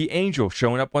 XRP Angel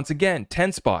showing up once again,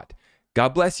 10 spot. God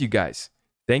bless you guys.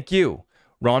 Thank you.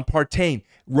 Ron Partain.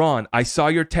 Ron, I saw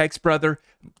your text, brother.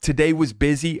 Today was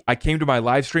busy. I came to my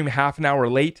live stream half an hour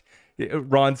late.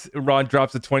 Ron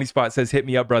drops a 20 spot, says, hit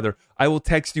me up, brother. I will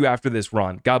text you after this,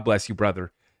 Ron. God bless you,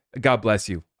 brother. God bless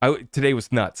you. Today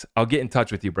was nuts. I'll get in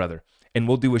touch with you, brother. And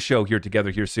we'll do a show here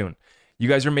together here soon. You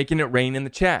guys are making it rain in the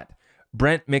chat.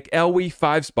 Brent McElwee,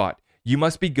 5 spot. You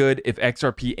must be good if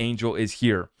XRP Angel is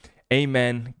here.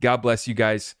 Amen. God bless you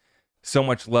guys. So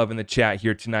much love in the chat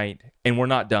here tonight. And we're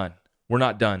not done. We're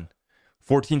not done.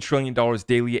 $14 trillion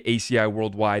daily at ACI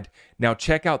worldwide. Now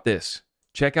check out this.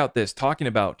 Check out this. Talking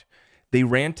about they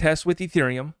ran tests with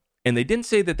Ethereum and they didn't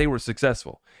say that they were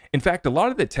successful. In fact, a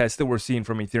lot of the tests that we're seeing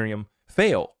from Ethereum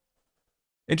fail.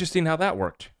 Interesting how that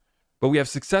worked. But we have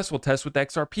successful tests with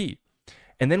XRP.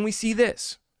 And then we see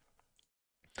this.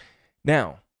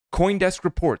 Now, CoinDesk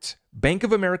reports, Bank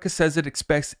of America says it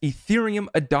expects Ethereum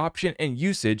adoption and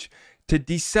usage to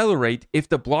decelerate if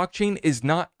the blockchain is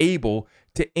not able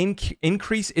to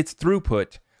increase its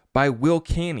throughput by Will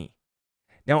Canny.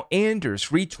 Now, Anders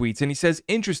retweets and he says,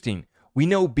 interesting, we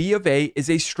know B of A is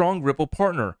a strong Ripple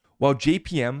partner, while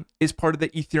JPM is part of the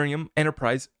Ethereum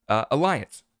Enterprise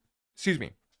Alliance. Excuse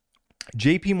me.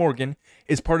 JP Morgan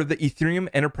is part of the Ethereum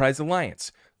Enterprise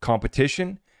Alliance.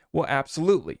 Competition? Well,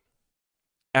 absolutely.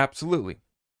 Absolutely.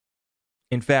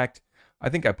 In fact, I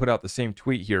think I put out the same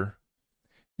tweet here.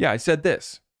 Yeah, I said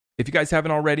this. If you guys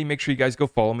haven't already, make sure you guys go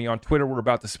follow me on Twitter. We're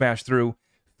about to smash through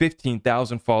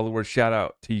 15,000 followers. Shout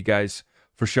out to you guys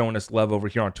for showing us love over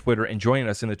here on Twitter and joining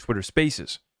us in the Twitter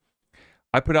spaces.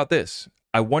 I put out this.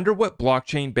 I wonder what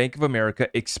blockchain Bank of America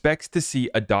expects to see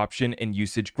adoption and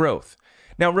usage growth.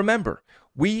 Now remember,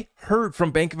 we heard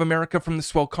from Bank of America from the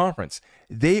Swell Conference.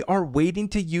 They are waiting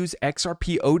to use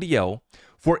XRP ODL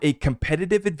for a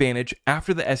competitive advantage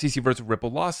after the SEC versus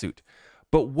Ripple lawsuit.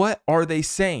 But what are they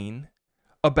saying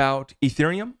about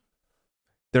Ethereum?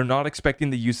 They're not expecting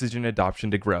the usage and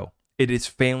adoption to grow. It is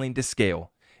failing to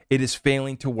scale. It is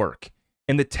failing to work.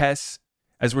 And the tests,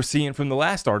 as we're seeing from the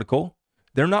last article,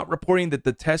 they're not reporting that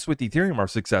the tests with Ethereum are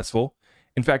successful.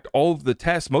 In fact, all of the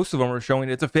tests, most of them are showing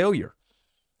it's a failure.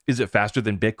 Is it faster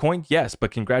than Bitcoin? Yes,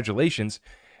 but congratulations.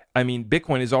 I mean,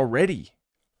 Bitcoin is already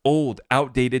old,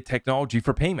 outdated technology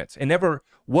for payments. It never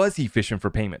was efficient for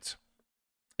payments.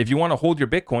 If you want to hold your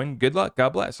Bitcoin, good luck. God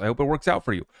bless. I hope it works out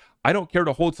for you. I don't care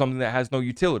to hold something that has no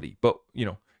utility, but,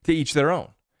 to each their own.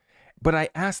 But I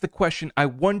asked the question, I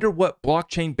wonder what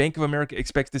blockchain Bank of America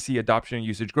expects to see adoption and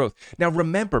usage growth. Now,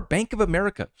 remember, Bank of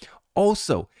America,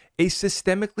 also a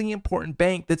systemically important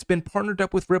bank that's been partnered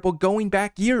up with Ripple going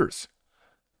back years.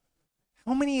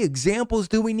 How many examples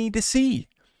do we need to see?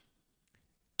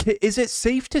 Is it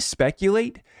safe to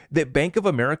speculate that Bank of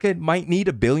America might need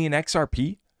 1 billion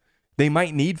XRP? They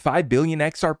might need 5 billion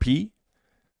XRP,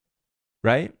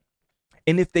 right?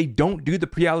 And if they don't do the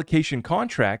pre-allocation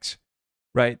contracts,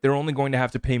 right, they're only going to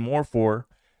have to pay more for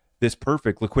this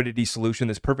perfect liquidity solution,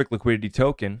 this perfect liquidity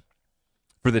token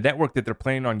for the network that they're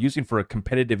planning on using for a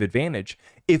competitive advantage.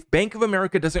 If Bank of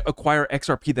America doesn't acquire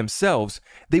XRP themselves,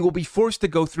 they will be forced to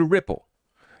go through Ripple.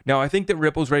 Now, I think that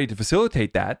Ripple's ready to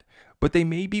facilitate that, but they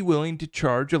may be willing to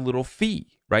charge a little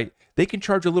fee, right? They can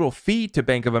charge a little fee to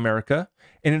Bank of America,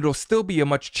 and it'll still be a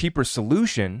much cheaper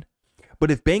solution.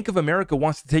 But if Bank of America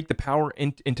wants to take the power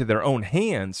into their own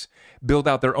hands, build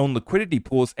out their own liquidity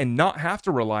pools, and not have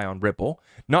to rely on Ripple,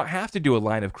 not have to do a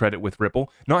line of credit with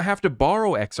Ripple, not have to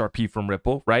borrow XRP from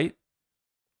Ripple, right?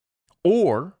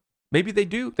 Or maybe they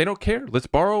do. They don't care. Let's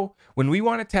borrow. When we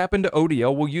want to tap into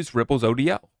ODL, we'll use Ripple's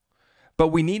ODL. But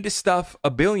we need to stuff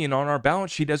 1 billion on our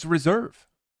balance sheet as a reserve.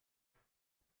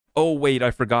 Oh, wait,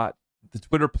 I forgot. The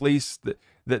Twitter police,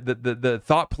 the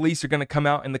thought police are going to come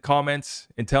out in the comments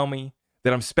and tell me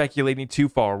that I'm speculating too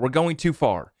far. We're going too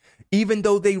far. Even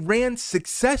though they ran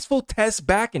successful tests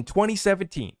back in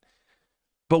 2017.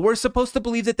 But we're supposed to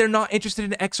believe that they're not interested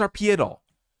in XRP at all.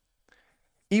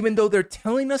 Even though they're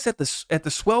telling us at the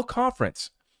Swell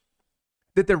Conference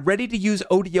that they're ready to use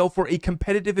ODL for a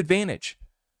competitive advantage.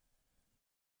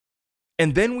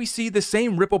 And then we see the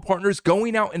same Ripple partners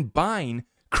going out and buying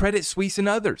Credit Suisse and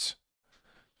others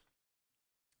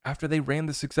after they ran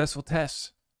the successful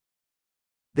tests.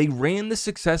 They ran the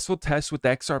successful tests with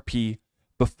XRP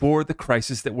before the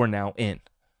crisis that we're now in.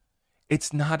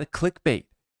 It's not a clickbait.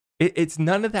 It's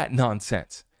none of that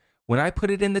nonsense. When I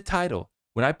put it in the title,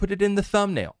 when I put it in the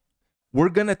thumbnail, we're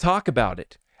going to talk about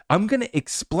it. I'm going to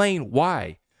explain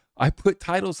why I put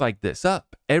titles like this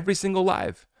up every single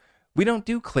live. We don't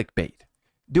do clickbait.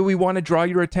 Do we want to draw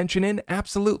your attention in?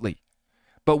 Absolutely.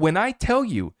 But when I tell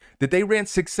you that they ran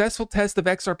successful tests of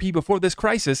XRP before this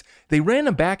crisis, they ran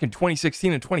them back in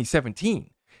 2016 and 2017,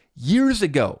 years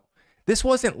ago. This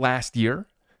wasn't last year.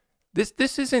 This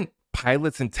isn't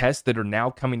pilots and tests that are now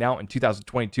coming out in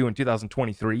 2022 and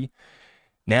 2023.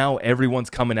 Now everyone's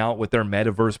coming out with their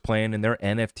metaverse plan and their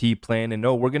NFT plan. And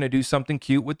no, we're going to do something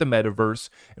cute with the metaverse.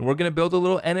 And we're going to build a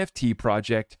little NFT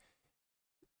project.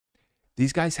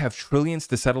 These guys have trillions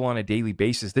to settle on a daily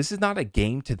basis. This is not a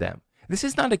game to them. This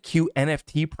is not a cute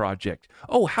NFT project.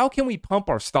 Oh, how can we pump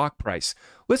our stock price?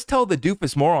 Let's tell the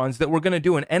doofus morons that we're going to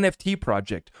do an NFT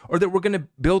project or that we're going to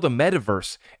build a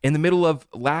metaverse in the middle of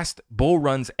last bull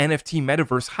run's NFT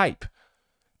metaverse hype.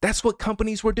 That's what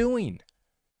companies were doing.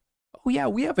 Oh yeah,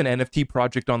 we have an NFT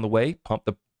project on the way. Pump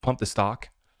the stock.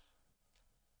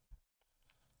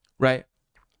 Right?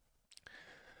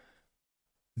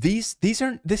 This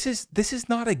is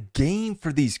not a game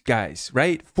for these guys,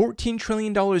 right? $14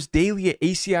 trillion daily at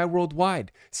ACI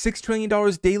worldwide, $6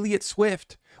 trillion daily at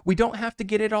Swift. We don't have to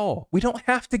get it all. We don't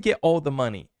have to get all the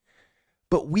money,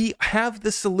 but we have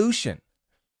the solution.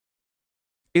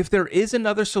 If there is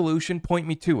another solution, point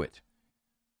me to it.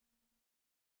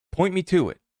 Point me to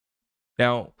it.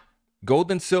 Now,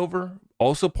 gold and silver,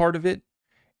 also part of it,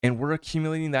 and we're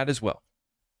accumulating that as well,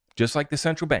 just like the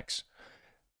central banks.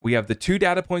 We have the two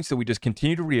data points that we just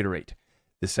continue to reiterate.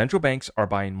 The central banks are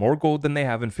buying more gold than they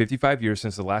have in 55 years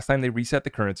since the last time they reset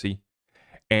the currency,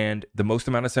 and the most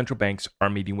amount of central banks are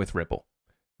meeting with Ripple.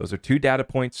 Those are two data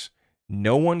points.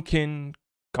 No one can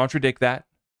contradict that.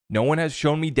 No one has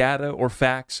shown me data or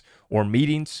facts or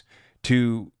meetings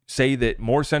to say that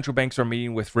more central banks are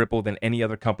meeting with Ripple than any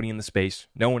other company in the space.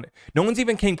 No one's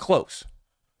even came close.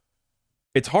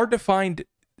 It's hard to find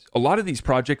a lot of these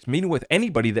projects meeting with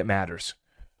anybody that matters,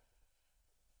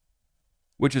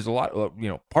 which is a lot,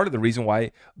 part of the reason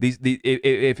why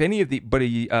if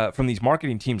anybody from these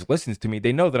marketing teams listens to me,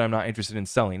 they know that I'm not interested in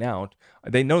selling out.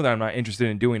 They know that I'm not interested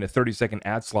in doing a 30-second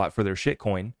ad slot for their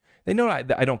shitcoin. They know I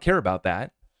don't care about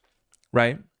that,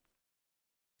 right?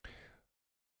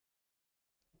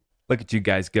 Look at you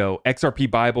guys go. XRP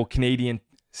Bible, Canadian,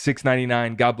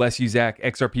 $6.99. God bless you, Zach.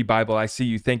 XRP Bible, I see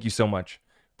you. Thank you so much.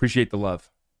 Appreciate the love.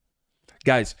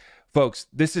 Guys, folks,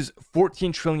 this is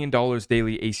 $14 trillion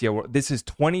daily ACI. This is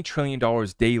 $20 trillion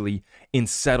daily in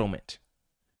settlement,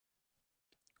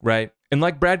 right? And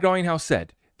like Brad Garlinghouse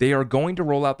said, they are going to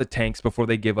roll out the tanks before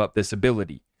they give up this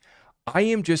ability. I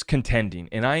am just contending,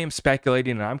 and I am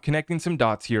speculating, and I'm connecting some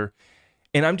dots here,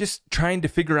 and I'm just trying to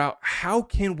figure out how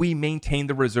can we maintain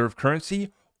the reserve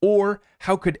currency, or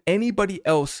how could anybody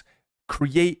else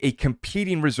create a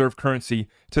competing reserve currency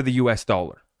to the US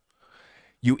dollar?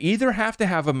 You either have to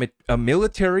have a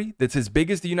military that's as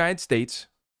big as the United States,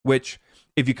 which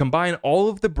if you combine all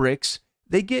of the BRICS,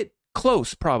 they get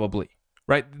close probably,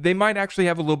 right? They might actually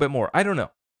have a little bit more. I don't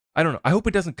know. I hope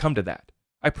it doesn't come to that.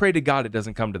 I pray to God it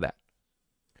doesn't come to that.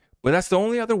 But that's the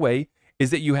only other way, is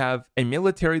that you have a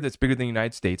military that's bigger than the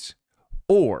United States,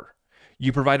 or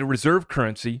you provide a reserve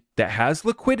currency that has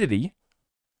liquidity,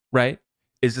 right?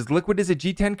 Is as liquid as a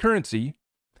G10 currency,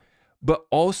 but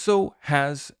also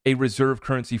has a reserve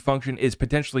currency function, is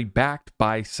potentially backed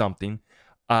by something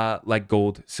like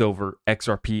gold, silver,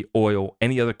 XRP, oil,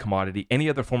 any other commodity, any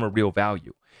other form of real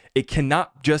value. It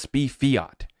cannot just be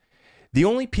fiat. The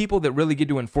only people that really get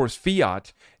to enforce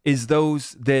fiat is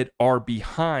those that are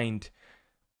behind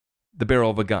the barrel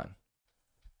of a gun.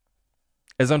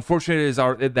 As unfortunate as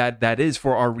that is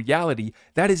for our reality,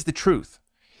 that is the truth.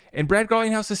 And Brad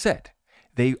Garlinghouse has said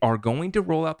they are going to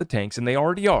roll out the tanks, and they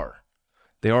already are.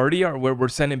 They already are. We're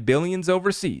sending billions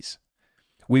overseas.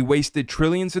 We wasted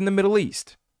trillions in the Middle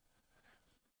East.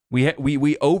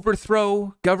 We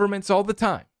overthrow governments all the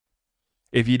time.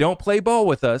 If you don't play ball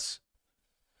with us,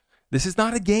 this is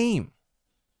not a game.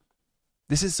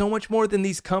 This is so much more than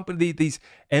these companies, these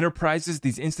enterprises,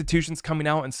 these institutions coming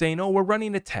out and saying, oh, we're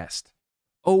running a test.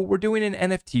 Oh, we're doing an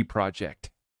NFT project.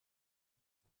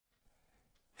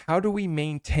 How do we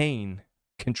maintain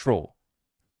control?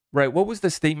 Right. What was the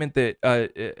statement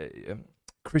that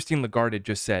Christine Lagarde had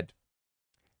just said?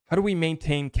 How do we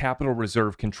maintain capital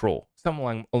reserve control?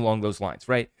 Something along those lines,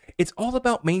 right? It's all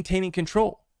about maintaining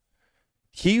control.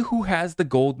 He who has the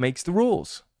gold makes the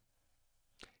rules.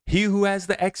 He who has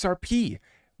the XRP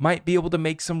might be able to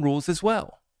make some rules as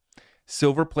well.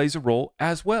 Silver plays a role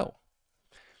as well.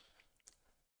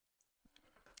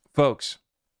 Folks,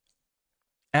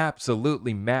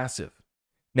 absolutely massive.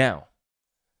 Now,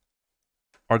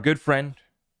 our good friend,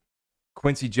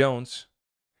 Quincy Jones,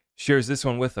 shares this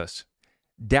one with us.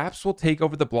 dApps will take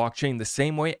over the blockchain the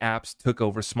same way apps took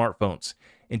over smartphones.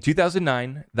 In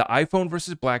 2009, the iPhone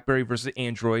versus BlackBerry versus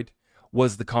Android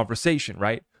was the conversation,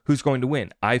 right? Who's going to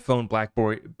win? iPhone,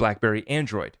 BlackBerry,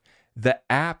 Android. The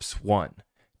apps won.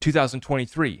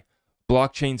 2023,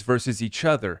 blockchains versus each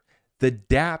other. The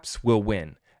dApps will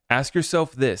win. Ask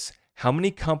yourself this: how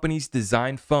many companies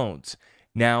design phones?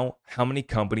 Now, how many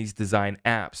companies design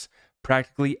apps?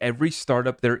 Practically every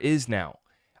startup there is now.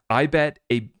 I bet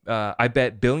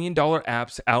billion-dollar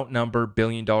apps outnumber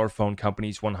billion-dollar phone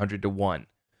companies 100 to 1.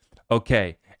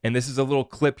 Okay, And this is a little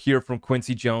clip here from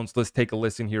Quincy Jones. Let's take a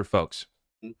listen here, folks.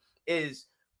 Is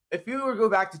if you were to go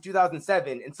back to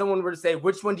 2007 and someone were to say,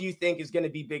 which one do you think is going to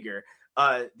be bigger,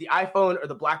 the iPhone or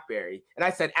the BlackBerry? And I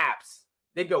said apps.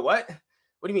 They'd go, what?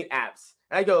 What do you mean apps?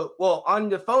 And I go, well, on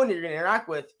the phone that you're going to interact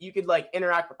with, you could like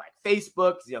interact with like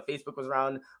Facebook. You know, Facebook was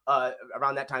around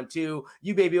that time too.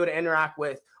 You may be able to interact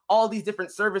with all these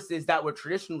different services that were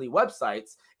traditionally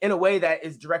websites in a way that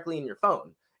is directly in your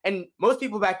phone. And most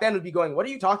people back then would be going, what are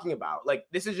you talking about? Like,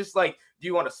 this is just like, do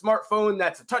you want a smartphone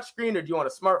that's a touchscreen, or do you want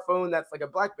a smartphone that's like a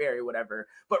BlackBerry or whatever?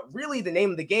 But really the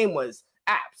name of the game was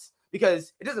apps,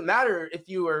 because it doesn't matter if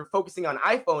you are focusing on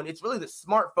iPhone. It's really the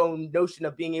smartphone notion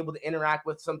of being able to interact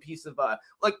with some piece of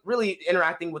like really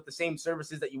interacting with the same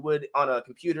services that you would on a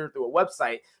computer through a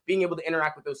website, being able to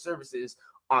interact with those services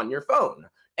on your phone.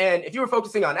 And if you were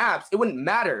focusing on apps, it wouldn't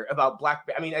matter about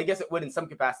BlackBerry. I mean, I guess it would in some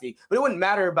capacity, but it wouldn't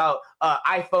matter about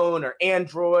iPhone or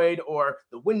Android or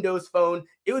the Windows phone.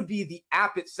 It would be the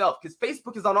app itself, because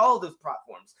Facebook is on all of those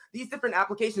platforms. These different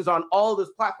applications are on all of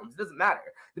those platforms. It doesn't matter.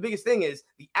 The biggest thing is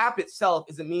the app itself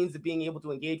is a means of being able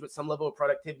to engage with some level of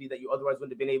productivity that you otherwise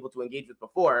wouldn't have been able to engage with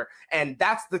before. And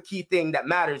that's the key thing that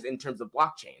matters in terms of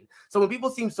blockchain. So when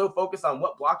people seem so focused on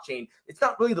what blockchain, it's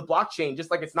not really the blockchain, just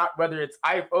like it's not whether it's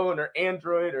iPhone or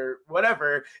Android or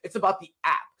whatever. It's about the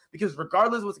app. Because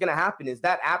regardless of what's going to happen is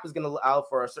that app is going to allow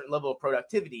for a certain level of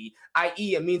productivity,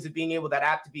 i.e. a means of being able that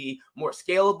app to be more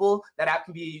scalable. That app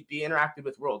can be interacted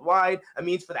with worldwide. A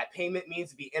means for that payment means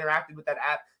to be interacted with that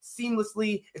app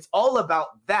seamlessly. It's all about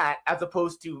that, as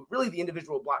opposed to really the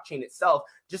individual blockchain itself,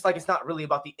 just like it's not really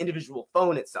about the individual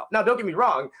phone itself. Now, don't get me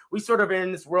wrong. We sort of are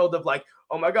in this world of like,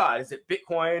 oh my God, is it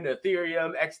Bitcoin,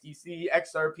 Ethereum, XDC,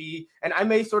 XRP? And I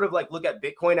may sort of like look at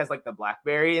Bitcoin as like the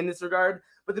BlackBerry in this regard.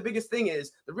 But the biggest thing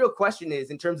is, the real question is,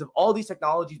 in terms of all these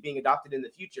technologies being adopted in the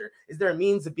future, is there a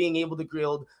means of being able to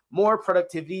build more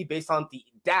productivity based on the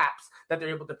dApps that they're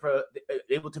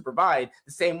able to provide,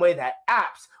 the same way that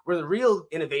apps were the real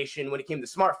innovation when it came to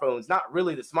smartphones, not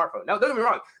really the smartphone. Now, don't get me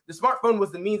wrong. The smartphone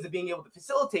was the means of being able to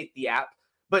facilitate the app,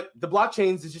 but the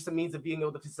blockchains is just a means of being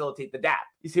able to facilitate the dApp.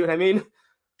 You see what I mean?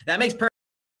 That makes perfect.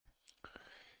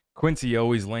 Quincy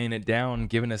always laying it down,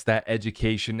 giving us that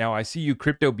education. Now, I see you,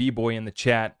 Crypto B-Boy, in the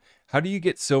chat. How do you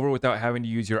get silver without having to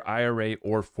use your IRA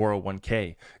or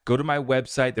 401k? Go to my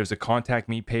website. There's a contact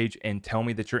me page, and tell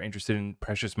me that you're interested in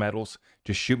precious metals.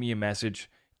 Just shoot me a message.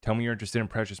 Tell me you're interested in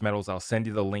precious metals. I'll send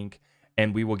you the link,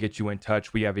 and we will get you in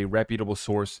touch. We have a reputable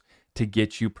source to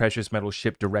get you precious metals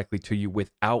shipped directly to you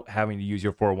without having to use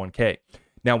your 401k.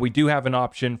 Now, we do have an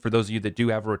option for those of you that do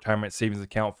have a retirement savings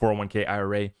account, 401k,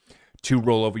 IRA, to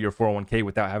roll over your 401k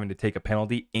without having to take a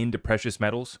penalty into precious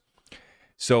metals.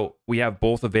 So we have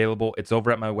both available. It's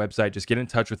over at my website. Just get in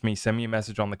touch with me. Send me a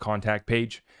message on the contact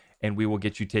page, and we will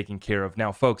get you taken care of.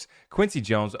 Now, folks, Quincy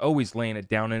Jones always laying it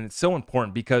down, and it's so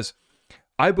important because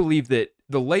I believe that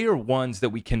the layer ones that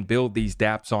we can build these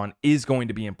dApps on is going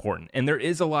to be important. And there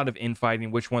is a lot of infighting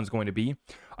which one's going to be.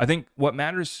 I think what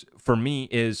matters for me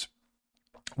is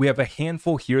we have a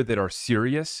handful here that are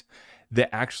serious,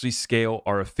 that actually scale,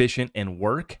 are efficient, and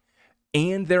work,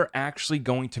 and they're actually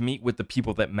going to meet with the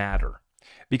people that matter.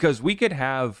 Because we could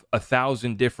have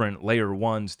 1,000 different layer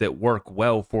ones that work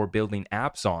well for building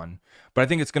apps on, but I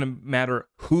think it's going to matter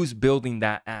who's building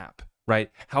that app, right?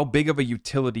 How big of a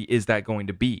utility is that going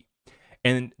to be?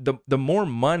 And the more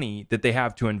money that they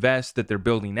have to invest that they're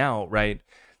building out, right?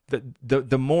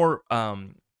 The more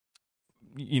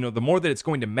the more that it's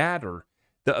going to matter,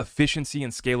 the efficiency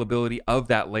and scalability of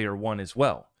that layer one as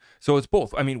well. So it's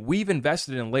both. I mean, we've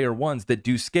invested in layer ones that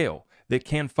do scale, that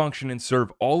can function and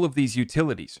serve all of these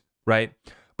utilities, right?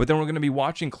 But then we're going to be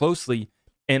watching closely,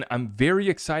 and I'm very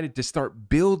excited to start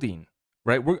building,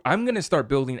 right? I'm going to start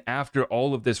building after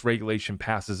all of this regulation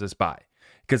passes us by,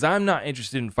 because I'm not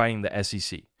interested in fighting the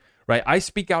SEC, right? I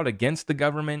speak out against the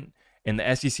government and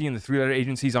the SEC and the three-letter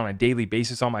agencies on a daily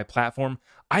basis on my platform.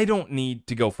 I don't need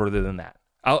to go further than that.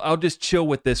 I'll just chill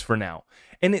with this for now.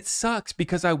 And it sucks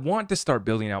because I want to start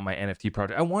building out my NFT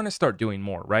project. I want to start doing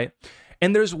more, right?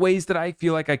 And there's ways that I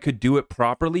feel like I could do it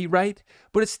properly, right?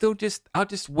 But it's still I'll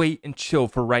just wait and chill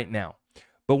for right now.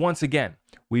 But once again,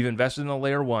 we've invested in the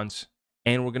layer ones,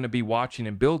 and we're going to be watching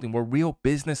and building. We're real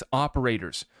business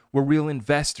operators. We're real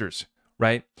investors,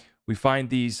 right? We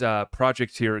find these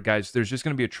projects here, guys. There's just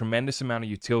going to be a tremendous amount of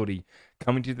utility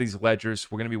coming to these ledgers.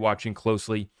 We're going to be watching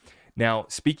closely. Now,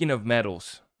 speaking of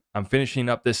metals, I'm finishing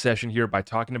up this session here by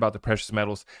talking about the precious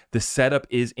metals. The setup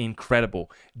is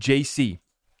incredible. JC,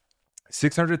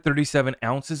 637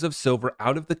 ounces of silver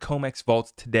out of the COMEX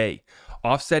vaults today,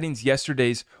 offsetting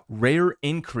yesterday's rare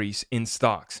increase in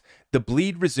stocks. The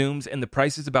bleed resumes, and the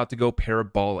price is about to go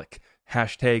parabolic.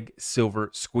 Hashtag silver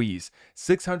squeeze.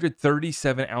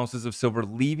 637 ounces of silver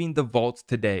leaving the vaults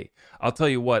today. I'll tell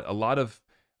you what, a lot of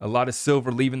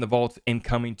silver leaving the vaults and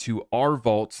coming to our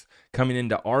vaults, coming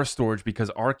into our storage, because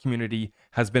our community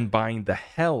has been buying the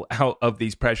hell out of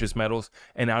these precious metals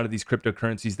and out of these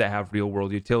cryptocurrencies that have real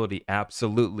world utility.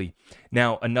 Absolutely.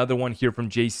 Now, another one here from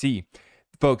JC.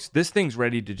 Folks, this thing's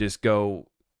ready to just go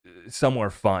somewhere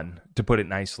fun, to put it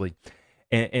nicely.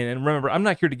 And remember, I'm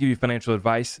not here to give you financial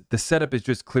advice. The setup is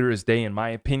just clear as day, in my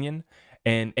opinion.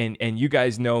 And you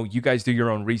guys know, you guys do your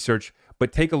own research,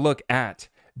 but take a look at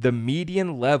the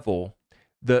median level,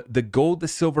 the gold to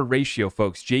silver ratio,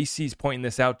 folks. JC's pointing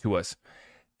this out to us.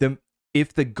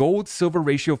 If the gold silver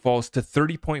ratio falls to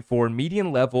 30.4,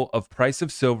 median level of price of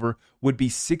silver would be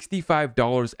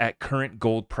 $65 at current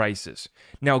gold prices.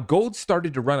 Now, gold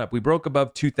started to run up. We broke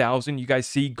above 2,000. You guys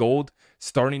see gold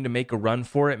starting to make a run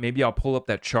for it. Maybe I'll pull up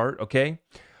that chart, okay?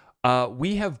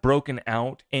 We have broken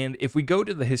out, and if we go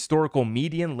to the historical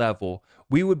median level,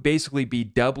 we would basically be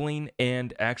doubling,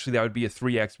 and actually that would be a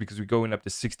 3x because we're going up to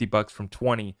 $60 from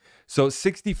 20. So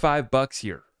 $65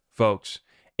 here, folks.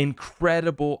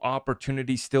 Incredible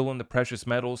opportunity still in the precious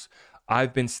metals.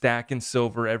 I've been stacking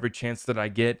silver every chance that I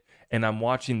get, and I'm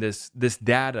watching this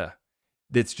data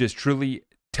that's just truly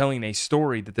telling a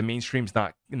story that the mainstream's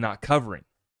not covering,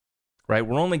 right?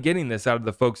 We're only getting this out of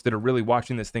the folks that are really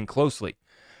watching this thing closely.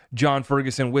 John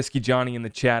Ferguson, Whiskey Johnny in the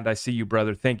chat. I see you,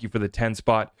 brother. Thank you for the 10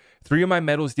 spot. 3 of my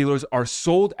metals dealers are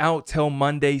sold out till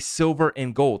Monday, silver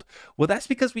and gold. Well, that's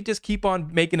because we just keep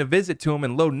on making a visit to them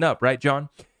and loading up, right, John?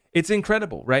 It's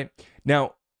incredible, right?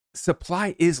 Now,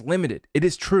 supply is limited. It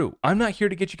is true. I'm not here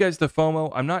to get you guys the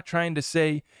FOMO. I'm not trying to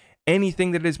say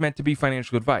anything that is meant to be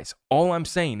financial advice. All I'm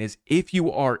saying is if you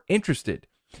are interested,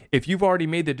 if you've already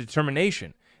made the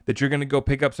determination that you're going to go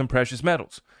pick up some precious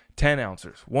metals, 10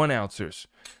 ounces, 1 ounces,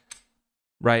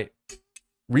 right?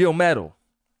 Real metal.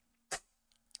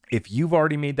 If you've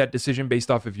already made that decision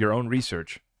based off of your own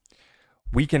research,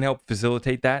 we can help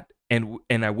facilitate that. And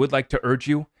I would like to urge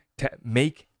you to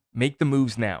make the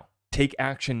moves now. Take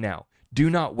action now. Do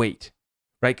not wait,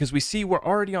 right? Because we see we're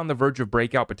already on the verge of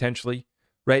breakout potentially,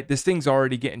 right? This thing's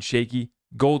already getting shaky.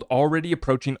 Gold already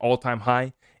approaching all-time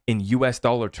high in US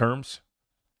dollar terms.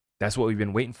 That's what we've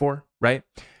been waiting for, right?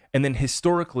 And then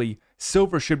historically,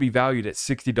 silver should be valued at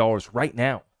 $60 right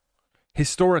now.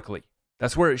 Historically,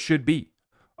 that's where it should be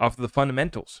off of the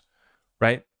fundamentals,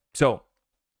 right? So,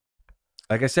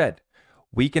 like I said,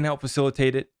 we can help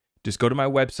facilitate it. Just go to my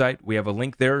website. We have a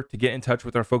link there to get in touch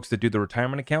with our folks that do the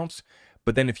retirement accounts.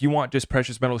 But then if you want just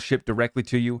precious metals shipped directly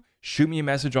to you, shoot me a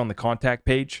message on the contact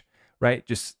page, right?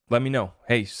 Just let me know,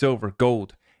 hey, silver,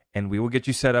 gold, and we will get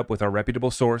you set up with our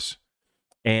reputable source,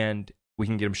 and we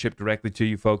can get them shipped directly to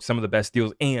you, folks. Some of the best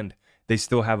deals, and they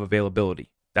still have availability.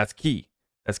 That's key.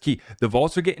 That's key. The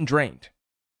vaults are getting drained.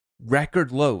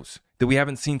 Record lows that we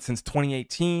haven't seen since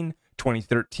 2018,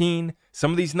 2013. Some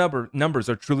of these numbers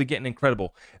are truly getting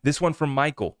incredible. This one from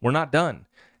Michael. We're not done.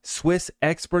 Swiss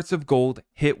exports of gold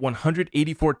hit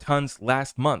 184 tons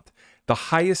last month, the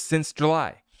highest since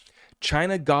July.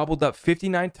 China gobbled up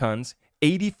 59 tons,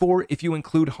 84 if you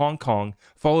include Hong Kong,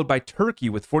 followed by Turkey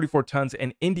with 44 tons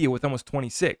and India with almost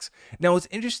 26. Now, what's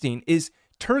interesting is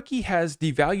Turkey has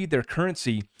devalued their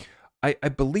currency. I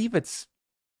believe it's,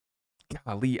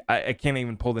 golly, I can't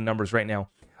even pull the numbers right now.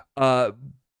 I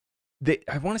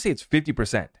want to say it's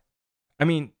 50%. I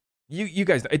mean, you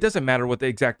guys, it doesn't matter what the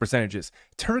exact percentage is.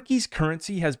 Turkey's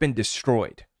currency has been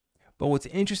destroyed. But what's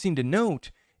interesting to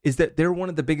note is that they're one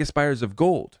of the biggest buyers of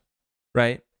gold,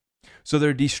 right? So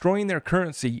they're destroying their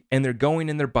currency and they're going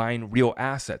and they're buying real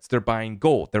assets. They're buying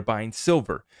gold. They're buying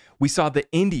silver. We saw the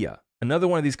India, another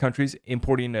one of these countries,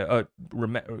 importing a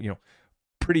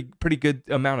pretty good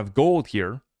amount of gold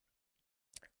here.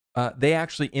 They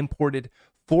actually imported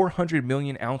 400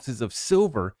 million ounces of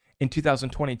silver in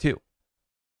 2022.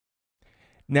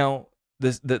 Now,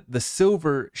 the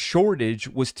silver shortage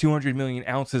was 200 million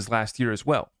ounces last year as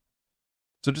well.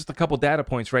 So just a couple data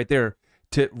points right there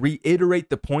to reiterate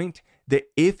the point that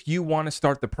if you want to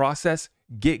start the process,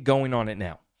 get going on it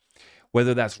now.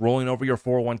 Whether that's rolling over your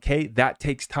 401k, that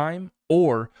takes time,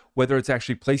 or whether it's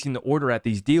actually placing the order at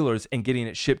these dealers and getting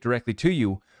it shipped directly to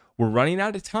you. We're running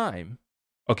out of time,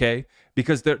 okay?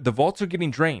 Because the vaults are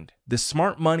getting drained. The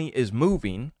smart money is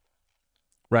moving,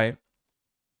 right?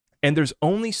 And there's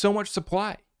only so much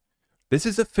supply. This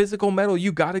is a physical metal.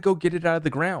 You got to go get it out of the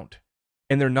ground.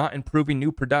 And they're not improving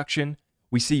new production.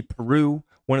 We see Peru,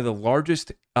 one of the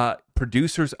largest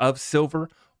producers of silver,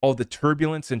 all the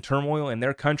turbulence and turmoil in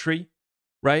their country,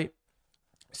 right?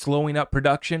 Slowing up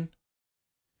production.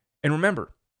 And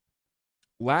remember,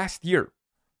 last year,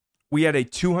 We had a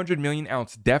 200 million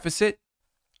ounce deficit.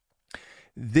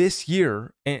 This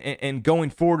year and going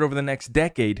forward over the next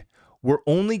decade, we're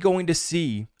only going to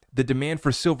see the demand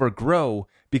for silver grow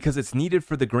because it's needed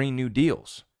for the Green New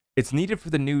Deals. It's needed for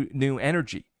the new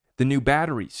energy, the new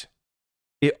batteries.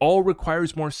 It all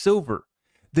requires more silver.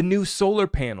 The new solar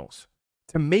panels,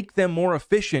 to make them more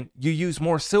efficient, you use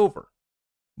more silver.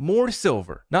 More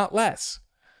silver, not less.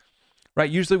 Right?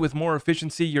 Usually with more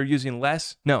efficiency, you're using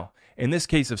less. No. In this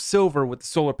case of silver with the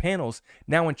solar panels,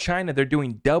 now in China, they're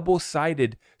doing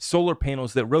double-sided solar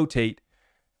panels that rotate,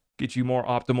 get you more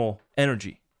optimal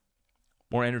energy,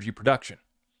 more energy production.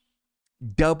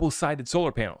 Double-sided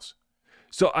solar panels.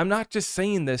 So I'm not just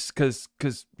saying this because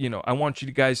I want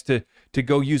you guys to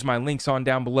go use my links on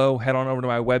down below, head on over to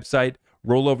my website,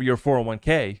 roll over your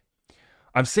 401k.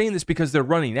 I'm saying this because they're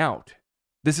running out.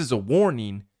 This is a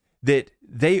warning that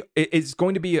it's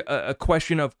going to be a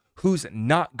question of who's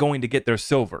not going to get their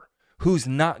silver, who's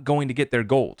not going to get their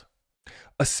gold,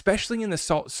 especially in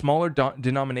the smaller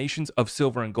denominations of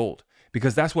silver and gold,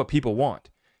 because that's what people want.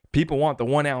 People want the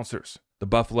 1 ouncers, the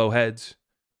Buffalo Heads,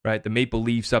 right? The Maple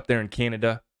Leafs up there in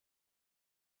Canada.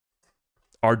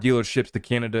 Our dealerships to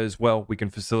Canada as well. We can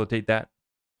facilitate that.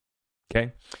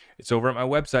 Okay. It's over at my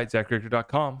website,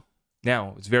 ZachRichter.com.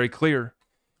 Now, it's very clear.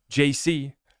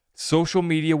 JC, social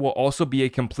media will also be a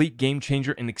complete game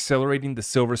changer in accelerating the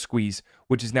silver squeeze,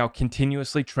 which is now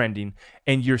continuously trending.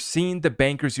 And you're seeing the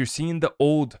bankers, you're seeing the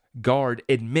old guard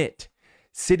admit,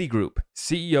 Citigroup,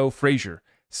 CEO Fraser,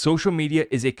 social media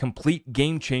is a complete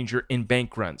game changer in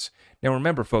bank runs. Now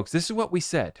remember, folks, this is what we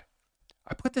said.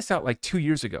 I put this out like 2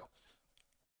 years ago.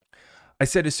 I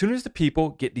said, as soon as the people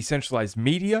get decentralized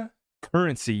media,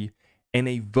 currency, and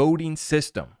a voting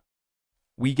system,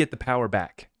 we get the power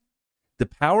back. The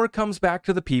power comes back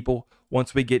to the people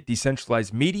once we get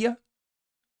decentralized media,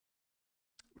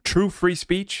 true free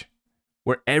speech,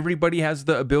 where everybody has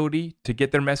the ability to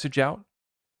get their message out.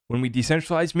 When we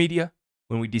decentralize media,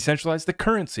 when we decentralize the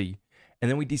currency, and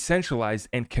then we decentralize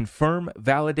and confirm,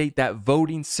 validate that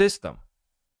voting system.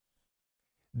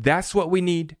 That's what we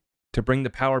need to bring the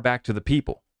power back to the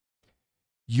people.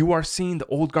 You are seeing the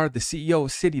old guard, the CEO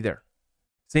of Citi there,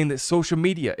 saying that social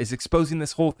media is exposing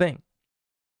this whole thing.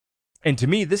 And to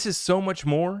me, this is so much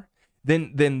more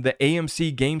than the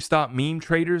AMC GameStop meme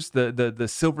traders, the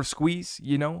silver squeeze,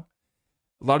 A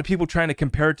lot of people trying to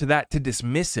compare it to that to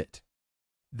dismiss it.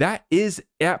 That is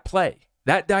at play.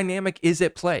 That dynamic is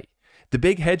at play. The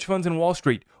big hedge funds in Wall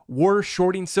Street were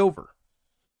shorting silver.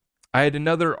 I had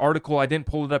another article, I didn't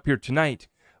pull it up here tonight,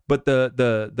 but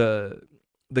the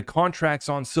contracts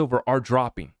on silver are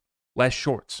dropping. Less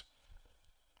shorts.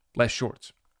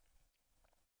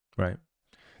 Right?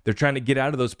 They're trying to get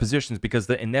out of those positions because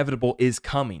the inevitable is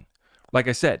coming. Like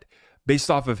I said,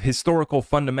 based off of historical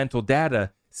fundamental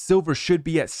data, silver should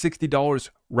be at $60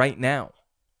 right now.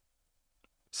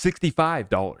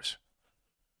 $65.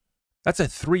 That's a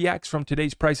 3x from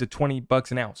today's price of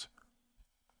 $20 an ounce.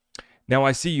 Now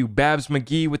I see you, Babs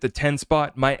McGee with the 10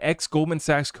 spot. My ex-Goldman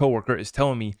Sachs coworker is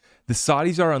telling me the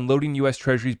Saudis are unloading U.S.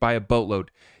 treasuries by a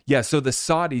boatload. Yeah, so the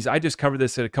Saudis, I just covered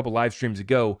this at a couple live streams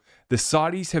ago. The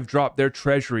Saudis have dropped their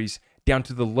treasuries down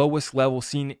to the lowest level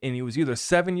seen in, it was either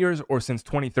 7 years or since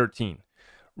 2013.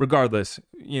 Regardless,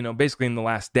 basically in the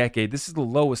last decade, this is the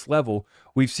lowest level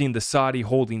we've seen the Saudi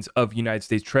holdings of United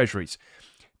States treasuries.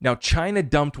 Now, China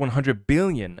dumped 100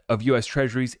 billion of U.S.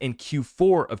 treasuries in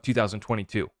Q4 of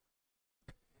 2022.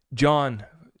 John,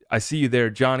 I see you there,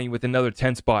 Johnny, with another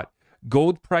 10 spot.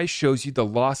 Gold price shows you the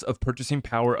loss of purchasing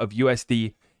power of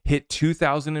USD. Hit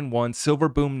 2001, silver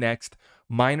boom next,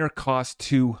 miner cost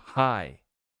too high.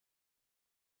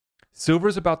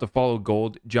 Silver's about to follow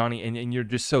gold, Johnny, and you're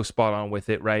just so spot on with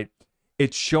it, right?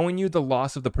 It's showing you the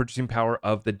loss of the purchasing power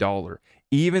of the dollar.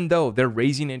 Even though they're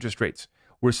raising interest rates,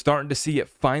 we're starting to see it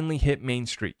finally hit Main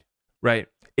Street, right?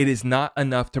 It is not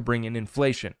enough to bring in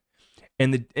inflation.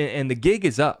 And the gig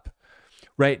is up,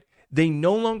 right? They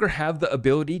no longer have the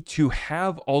ability to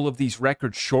have all of these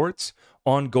record shorts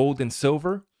on gold and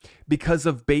silver because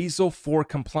of Basel IV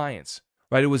compliance,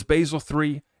 right? It was Basel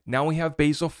III. Now we have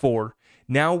Basel IV.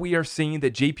 Now we are seeing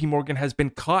that JP Morgan has been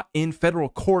caught in federal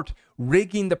court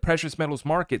rigging the precious metals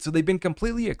market. So they've been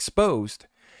completely exposed.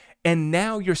 And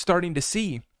now you're starting to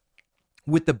see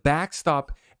with the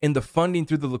backstop and the funding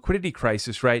through the liquidity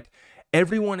crisis, right?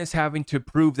 Everyone is having to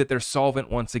prove that they're solvent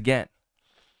once again.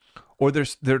 Or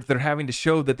they're having to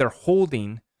show that they're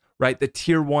holding, right, the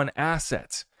tier 1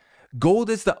 assets. Gold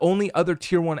is the only other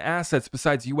tier 1 assets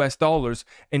besides US dollars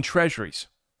and treasuries.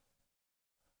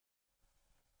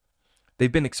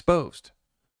 They've been exposed.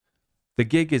 The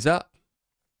gig is up.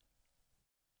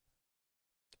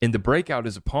 And the breakout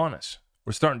is upon us.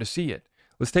 We're starting to see it.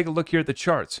 Let's take a look here at the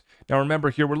charts. Now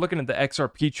remember here, we're looking at the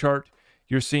XRP chart.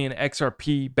 You're seeing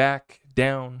XRP back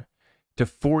down to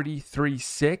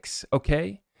 43.6,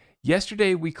 okay?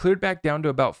 Yesterday, we cleared back down to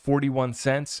about 41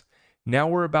 cents. Now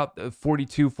we're about the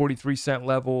 42, 43 cent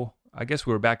level. I guess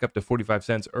we were back up to 45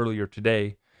 cents earlier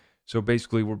today. So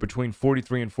basically, we're between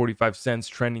 43 and 45 cents,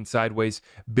 trending sideways,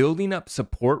 building up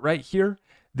support right here.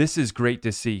 This is great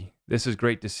to see. This is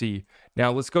great to see.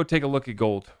 Now, let's go take a look at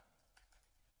gold.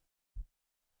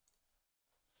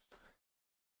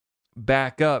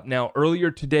 Back up. Now,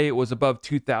 earlier today, it was above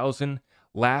 2,000.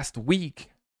 Last week,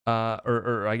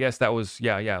 or I guess that was,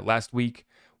 last week,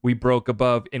 we broke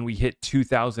above and we hit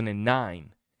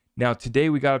 2009. Now, today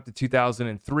we got up to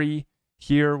 2003.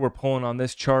 Here, we're pulling on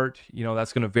this chart. You know,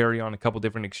 that's going to vary on a couple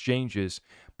different exchanges.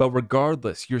 But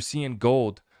regardless, you're seeing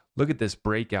gold. Look at this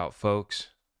breakout, folks.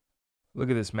 Look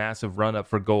at this massive run up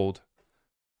for gold.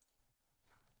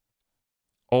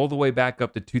 All the way back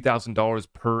up to $2,000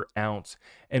 per ounce.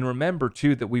 And remember,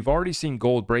 too, that we've already seen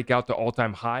gold break out to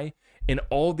all-time high in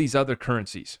all these other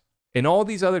currencies. In all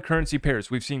these other currency pairs,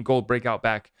 we've seen gold break out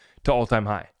back to all-time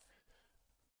high.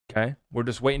 Okay? We're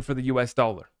just waiting for the US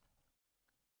dollar.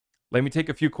 Let me take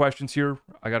a few questions here.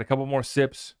 I got a couple more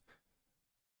sips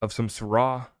of some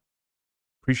Syrah.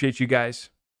 Appreciate you guys.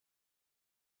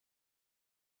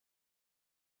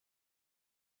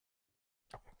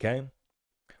 Okay?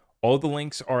 All the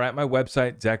links are at my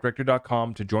website,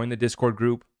 zachrector.com, to join the Discord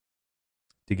group,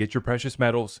 to get your precious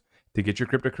metals, to get your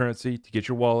cryptocurrency, to get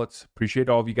your wallets. Appreciate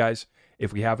all of you guys.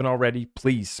 If we haven't already,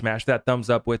 please smash that thumbs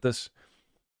up with us.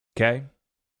 Okay?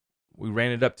 We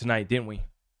ran it up tonight, didn't we?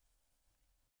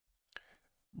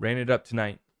 Ran it up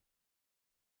tonight.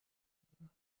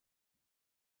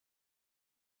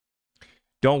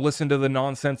 Don't listen to the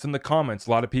nonsense in the comments.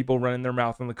 A lot of people running their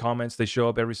mouth in the comments. They show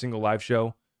up every single live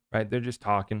show, right? They're just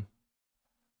talking.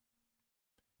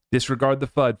 Disregard the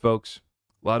FUD, folks.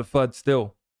 A lot of FUD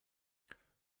still.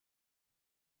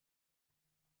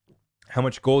 How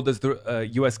much gold does the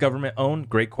U.S. government own?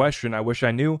 Great question. I wish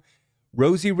I knew.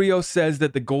 Rosie Rios says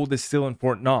that the gold is still in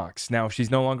Fort Knox. Now,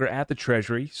 she's no longer at the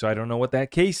Treasury, so I don't know what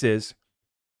that case is.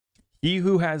 He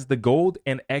who has the gold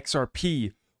and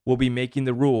XRP will be making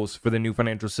the rules for the new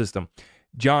financial system.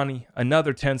 Johnny,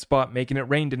 another 10 spot, making it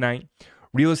rain tonight.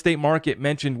 Real estate market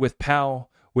mentioned with Powell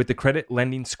with the credit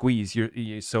lending squeeze.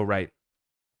 You're so right.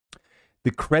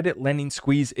 The credit lending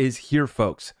squeeze is here,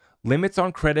 folks. Limits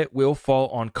on credit will fall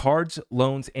on cards,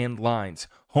 loans, and lines.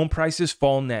 Home prices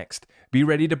fall next. Be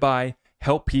ready to buy,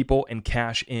 help people, and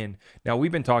cash in. Now,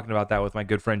 we've been talking about that with my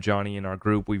good friend Johnny in our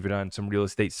group. We've done some real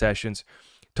estate sessions.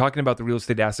 Talking about the real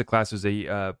estate asset class is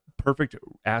a perfect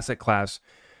asset class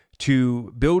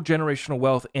to build generational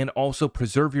wealth and also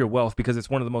preserve your wealth because it's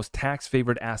one of the most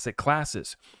tax-favored asset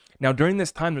classes. Now, during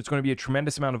this time, there's going to be a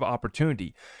tremendous amount of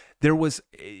opportunity. There was,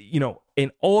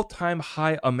 an all-time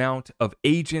high amount of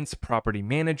agents, property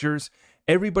managers,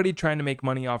 everybody trying to make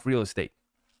money off real estate.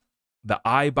 The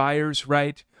iBuyers,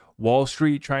 right? Wall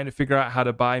Street trying to figure out how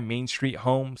to buy Main Street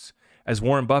homes. As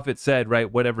Warren Buffett said,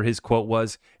 right, whatever his quote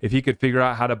was, if he could figure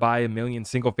out how to buy 1 million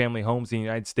single-family homes in the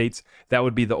United States, that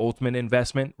would be the ultimate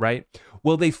investment, right?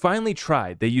 Well, they finally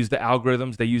tried. They used the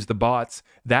algorithms. They used the bots.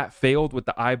 That failed with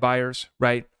the iBuyers,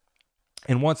 right?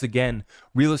 And once again,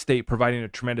 real estate providing a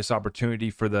tremendous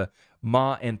opportunity for the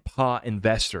ma and pa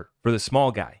investor, for the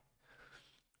small guy.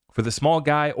 For the small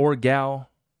guy or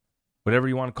gal, whatever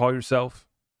you want to call yourself.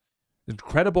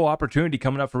 Incredible opportunity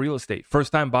coming up for real estate.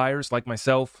 First-time buyers like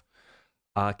myself,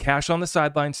 cash on the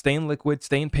sideline, staying liquid,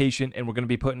 staying patient, and we're going to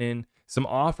be putting in some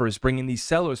offers, bringing these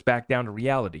sellers back down to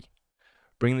reality.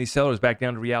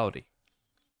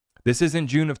 This isn't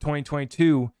June of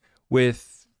 2022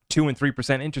 with 2 and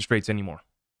 3% interest rates anymore.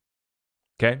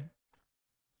 Okay?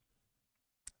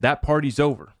 That party's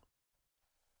over.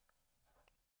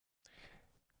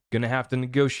 Gonna have to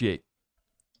negotiate.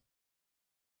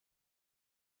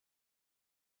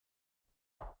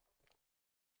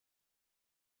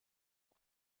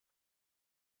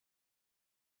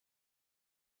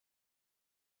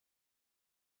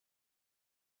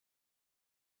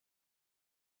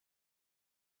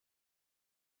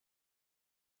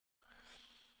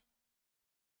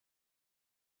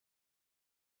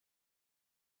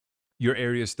 Your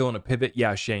area is still in a pivot?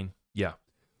 Yeah, Shane. Yeah.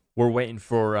 We're waiting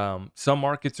for some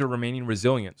markets are remaining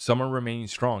resilient. Some are remaining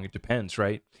strong. It depends,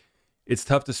 right? It's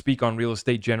tough to speak on real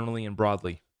estate generally and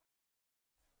broadly.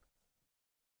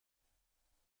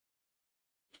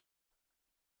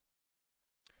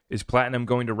 Is platinum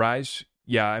going to rise?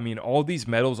 Yeah, I mean, all these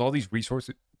metals, all these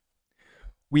resources.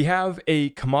 We have a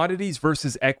commodities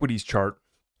versus equities chart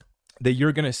that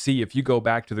you're going to see if you go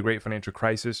back to the great financial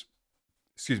crisis,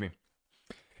 excuse me,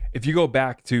 if you go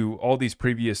back to all these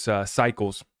previous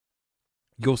cycles,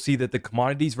 you'll see that the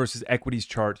commodities versus equities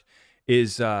chart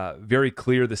is very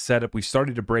clear. The setup, we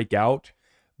started to break out,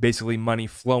 basically money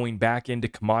flowing back into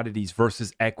commodities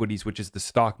versus equities, which is the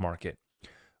stock market,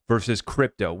 versus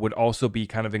crypto would also be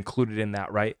kind of included in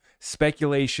that, right?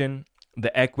 Speculation,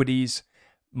 the equities,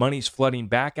 money's flooding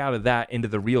back out of that into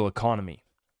the real economy,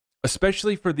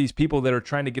 especially for these people that are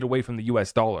trying to get away from the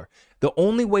US dollar. The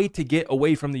only way to get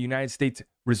away from the United States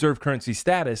reserve currency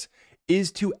status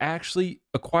is to actually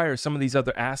acquire some of these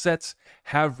other assets,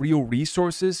 have real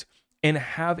resources, and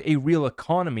have a real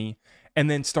economy, and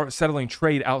then start settling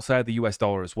trade outside the US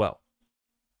dollar as well.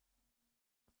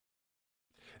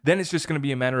 Then it's just going to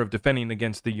be a matter of defending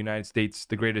against the United States,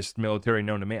 the greatest military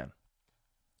known to man.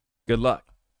 Good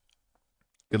luck.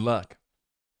 Good luck.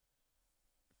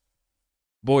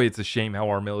 Boy, it's a shame how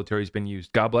our military has been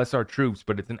used. God bless our troops,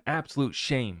 but it's an absolute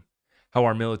shame how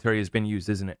our military has been used,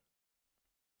 isn't it?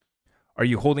 Are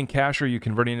you holding cash or are you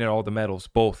converting it all to metals?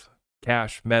 Both.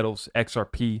 Cash, metals,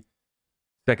 XRP,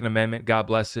 Second Amendment, God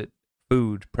bless it,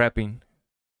 food, prepping.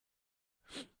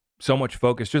 So much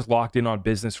focus, just locked in on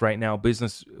business right now.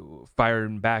 Business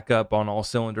firing back up on all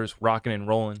cylinders, rocking and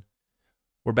rolling.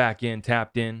 We're back in,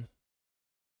 tapped in,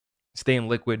 staying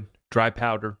liquid, dry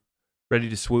powder, ready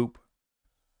to swoop.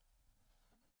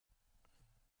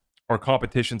 Our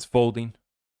competition's folding.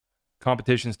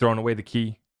 Competition's throwing away the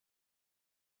key.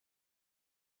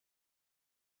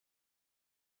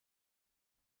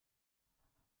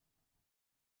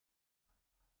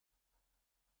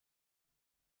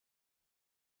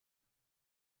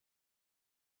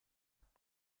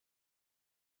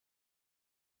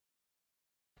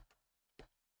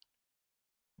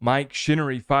 Mike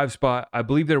Shinnery, 5-spot. I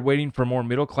believe they're waiting for more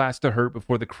middle class to hurt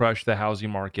before they crush the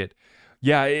housing market.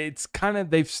 Yeah, it's kind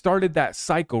of, they've started that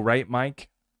cycle, right, Mike?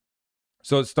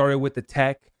 So it started with the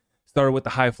tech, started with the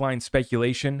high flying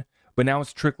speculation, but now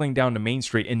it's trickling down to Main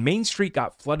Street. And Main Street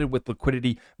got flooded with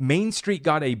liquidity. Main Street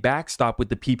got a backstop with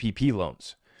the PPP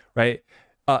loans, right?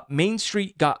 Main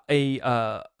Street got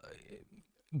a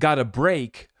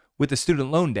break with the student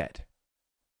loan debt.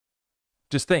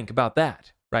 Just think about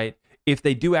that, right? If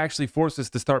they do actually force us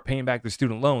to start paying back the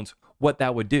student loans, what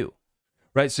that would do,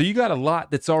 right? So you got a lot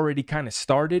that's already kind of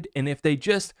started. And if they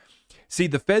just, see,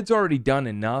 the Fed's already done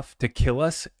enough to kill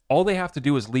us. All they have to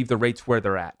do is leave the rates where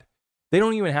they're at. They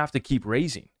don't even have to keep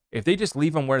raising. If they just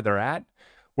leave them where they're at,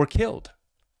 we're killed.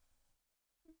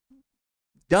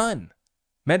 Done.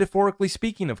 Metaphorically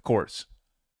speaking, of course.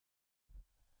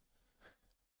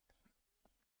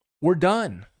 We're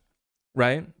done,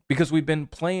 right? Because we've been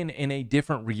playing in a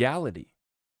different reality,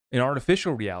 an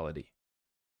artificial reality.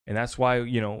 And that's why,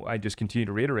 I just continue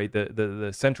to reiterate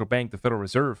the central bank, the Federal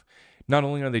Reserve, not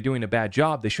only are they doing a bad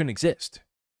job, they shouldn't exist.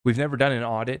 We've never done an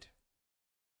audit.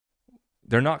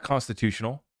 They're not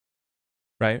constitutional,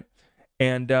 right?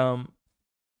 And I'm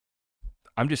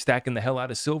just stacking the hell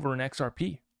out of silver and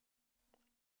XRP.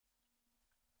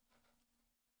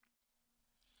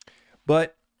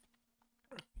 But,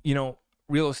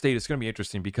 real estate is going to be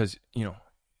interesting because,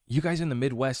 you guys in the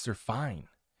Midwest are fine,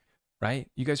 right?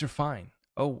 You guys are fine.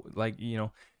 Oh,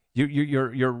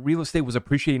 your real estate was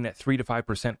appreciating at 3 to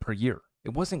 5% per year.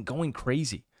 It wasn't going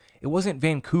crazy. It wasn't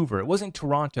Vancouver. It wasn't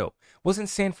Toronto. It wasn't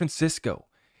San Francisco.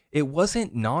 It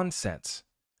wasn't nonsense,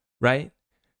 right?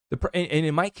 And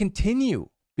it might continue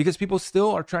because people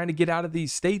still are trying to get out of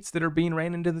these states that are being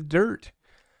ran into the dirt,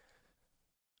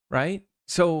 right?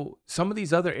 So some of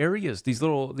these other areas, these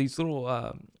little,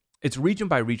 it's region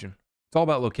by region. It's all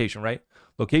about location, right?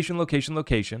 Location, location,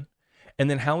 location. And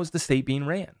then how is the state being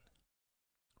ran,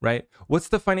 right? What's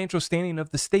the financial standing of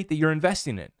the state that you're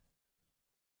investing in?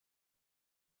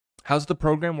 How's the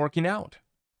program working out?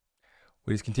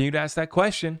 We just continue to ask that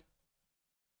question.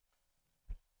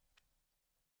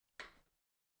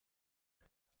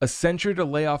 Accenture to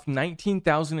lay off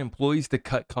 19,000 employees to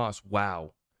cut costs.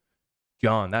 Wow.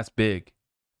 John, that's big.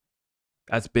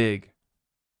 That's big.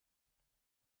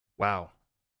 Wow.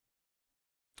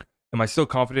 Am I still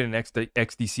confident in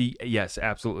XDC? Yes,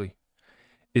 absolutely.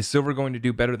 Is silver going to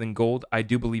do better than gold? I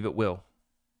do believe it will.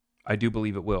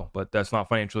 But that's not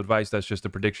financial advice. That's just a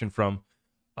prediction from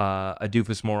a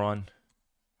doofus moron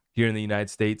here in the United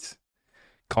States,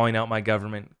 calling out my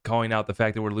government, calling out the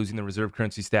fact that we're losing the reserve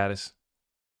currency status.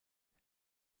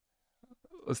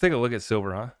 Let's take a look at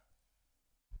silver, huh?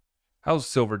 How's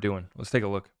silver doing? Let's take a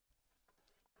look.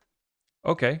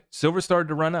 Okay, silver started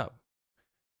to run up.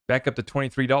 Back up to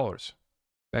 $23.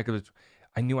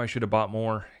 I knew I should have bought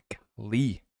more.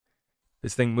 Golly.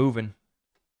 This thing moving.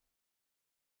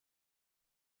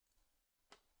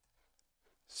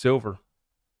 silver.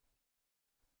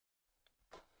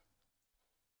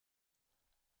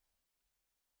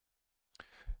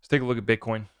 Let's take a look at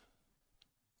Bitcoin.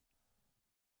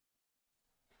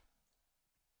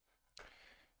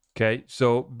 Okay,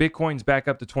 so Bitcoin's back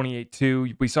up to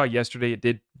 28.2. We saw yesterday it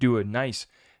did do a nice,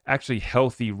 actually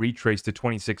healthy retrace to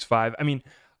 26.5. I mean,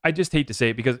 I just hate to say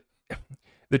it because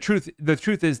the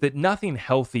truth is that nothing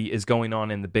healthy is going on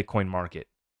in the Bitcoin market.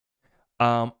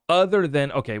 Other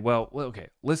than okay,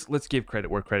 let's give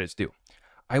credit where credit's due.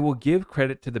 I will give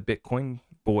credit to the Bitcoin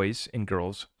boys and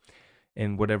girls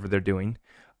and whatever they're doing.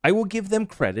 I will give them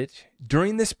credit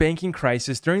during this banking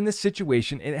crisis, during this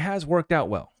situation. It has worked out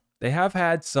well. They have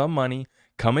had some money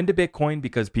come into Bitcoin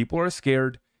because people are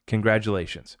scared.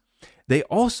 Congratulations. They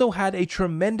also had a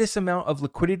tremendous amount of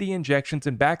liquidity injections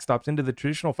and backstops into the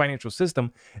traditional financial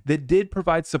system that did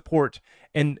provide support.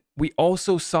 And we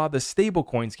also saw the stable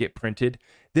coins get printed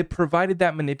that provided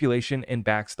that manipulation and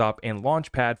backstop and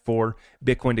launch pad for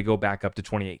Bitcoin to go back up to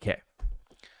 28K.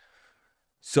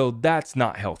 So that's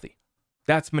not healthy.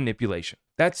 That's manipulation.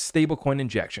 That's stablecoin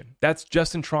injection. That's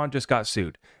Justin Tron just got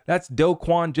sued. That's Do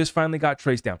Kwon just finally got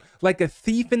traced down. Like a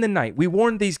thief in the night. We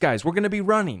warned these guys, we're going to be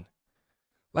running.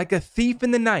 Like a thief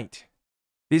in the night.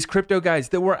 These crypto guys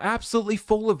that were absolutely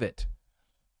full of it.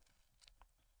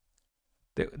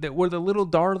 That were the little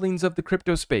darlings of the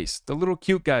crypto space. The little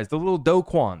cute guys, the little Do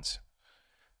Kwons.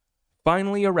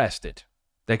 Finally arrested.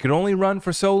 They could only run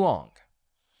for so long.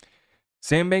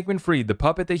 Sam Bankman-Fried, the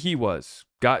puppet that he was,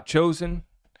 got chosen.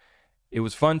 It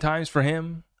was fun times for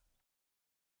him.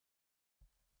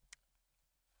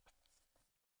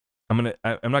 I'm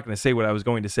not gonna say what I was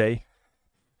going to say.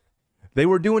 They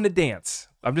were doing a dance.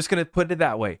 I'm just gonna put it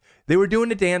that way. They were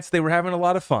doing a dance. They were having a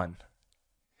lot of fun.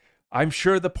 I'm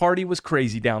sure the party was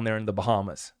crazy down there in the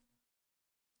Bahamas.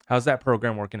 How's that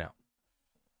program working out?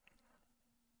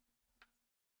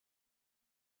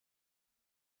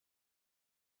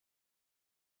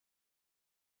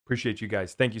 Appreciate you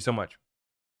guys. Thank you so much.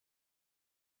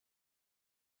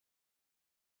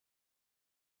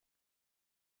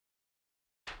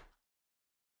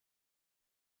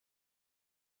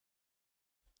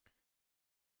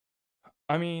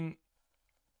 I mean,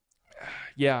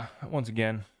 yeah, once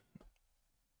again,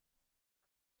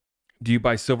 do you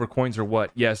buy silver coins or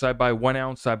what? Yes, I buy 1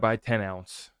 ounce, I buy 10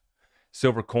 ounce.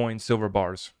 Silver coins, silver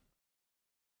bars.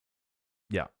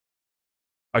 Yeah.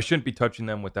 I shouldn't be touching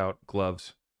them without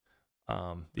gloves.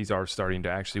 These are starting to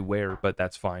actually wear, but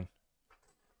that's fine.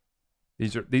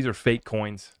 These are fake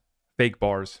coins, fake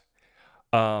bars.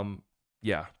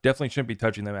 Yeah, definitely shouldn't be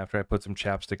touching them after I put some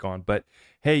chapstick on. But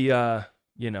hey,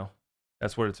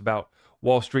 that's what it's about.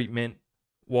 Wall Street Mint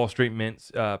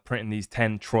printing these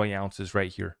 10 troy ounces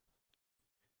right here.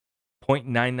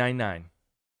 0.999.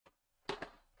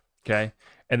 Okay.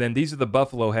 And then these are the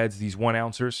Buffalo heads, these 1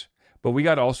 ouncers. But we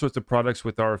got all sorts of products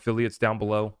with our affiliates down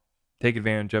below. Take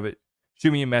advantage of it.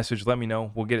 Shoot me a message. Let me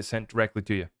know. We'll get it sent directly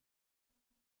to you.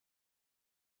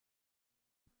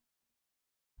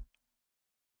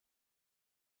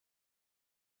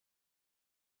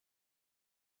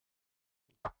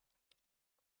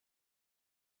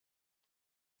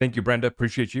 Thank you, Brenda.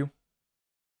 Appreciate you.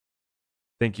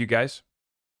 Thank you, guys.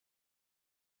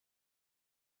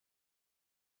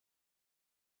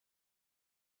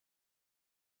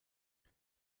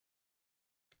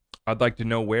 I'd like to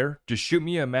know where. Just shoot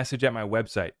me a message at my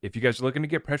website. If you guys are looking to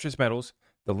get precious metals,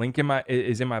 the link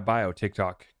is in my bio,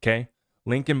 TikTok. Okay,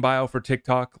 link in bio for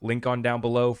TikTok. Link on down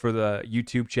below for the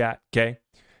YouTube chat. Okay,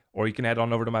 or you can head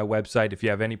on over to my website if you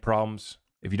have any problems.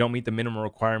 If you don't meet the minimum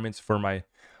requirements for my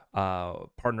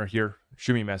partner here,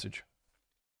 shoot me a message.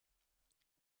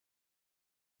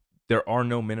 There are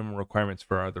no minimum requirements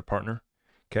for our other partner.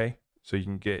 Okay, so you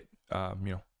can get a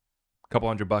couple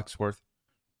 $100 worth.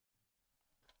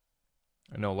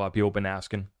 I know a lot of people have been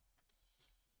asking.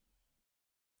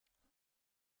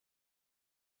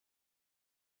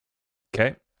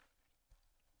 Okay.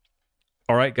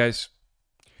 All right, guys.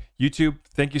 YouTube,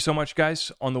 thank you so much,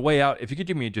 guys. On the way out, if you could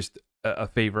do me just a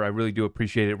favor, I really do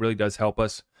appreciate it. It really does help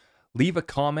us. Leave a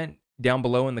comment down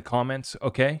below in the comments,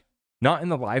 okay? Not in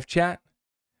the live chat.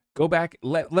 Go back.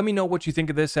 Let me know what you think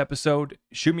of this episode.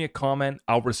 Shoot me a comment.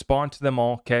 I'll respond to them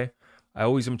all, okay? I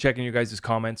always am checking you guys'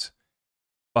 comments.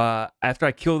 After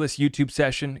I kill this YouTube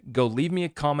session, go leave me a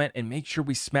comment and make sure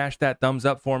we smash that thumbs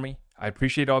up for me. I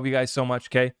appreciate all of you guys so much,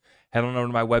 okay? Head on over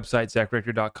to my website,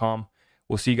 zachrector.com.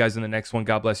 We'll see you guys in the next one.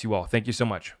 God bless you all. Thank you so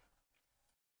much.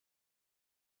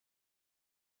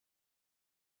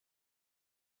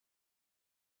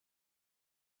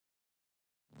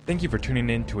 Thank you for tuning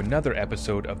in to another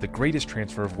episode of The Greatest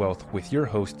Transfer of Wealth with your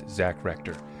host, Zach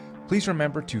Rector. please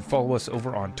remember to follow us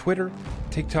over on Twitter,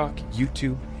 TikTok,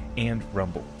 YouTube, and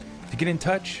Rumble. To get in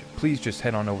touch, please just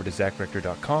head on over to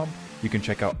zachrector.com. You can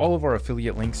check out all of our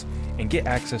affiliate links and get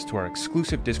access to our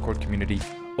exclusive Discord community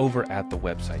over at the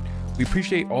website. We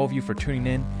appreciate all of you for tuning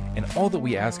in, and all that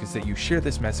we ask is that you share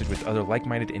this message with other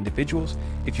like-minded individuals.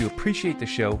 If you appreciate the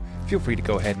show, feel free to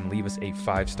go ahead and leave us a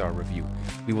 5-star review.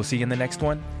 We will see you in the next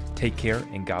one. Take care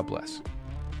and God bless.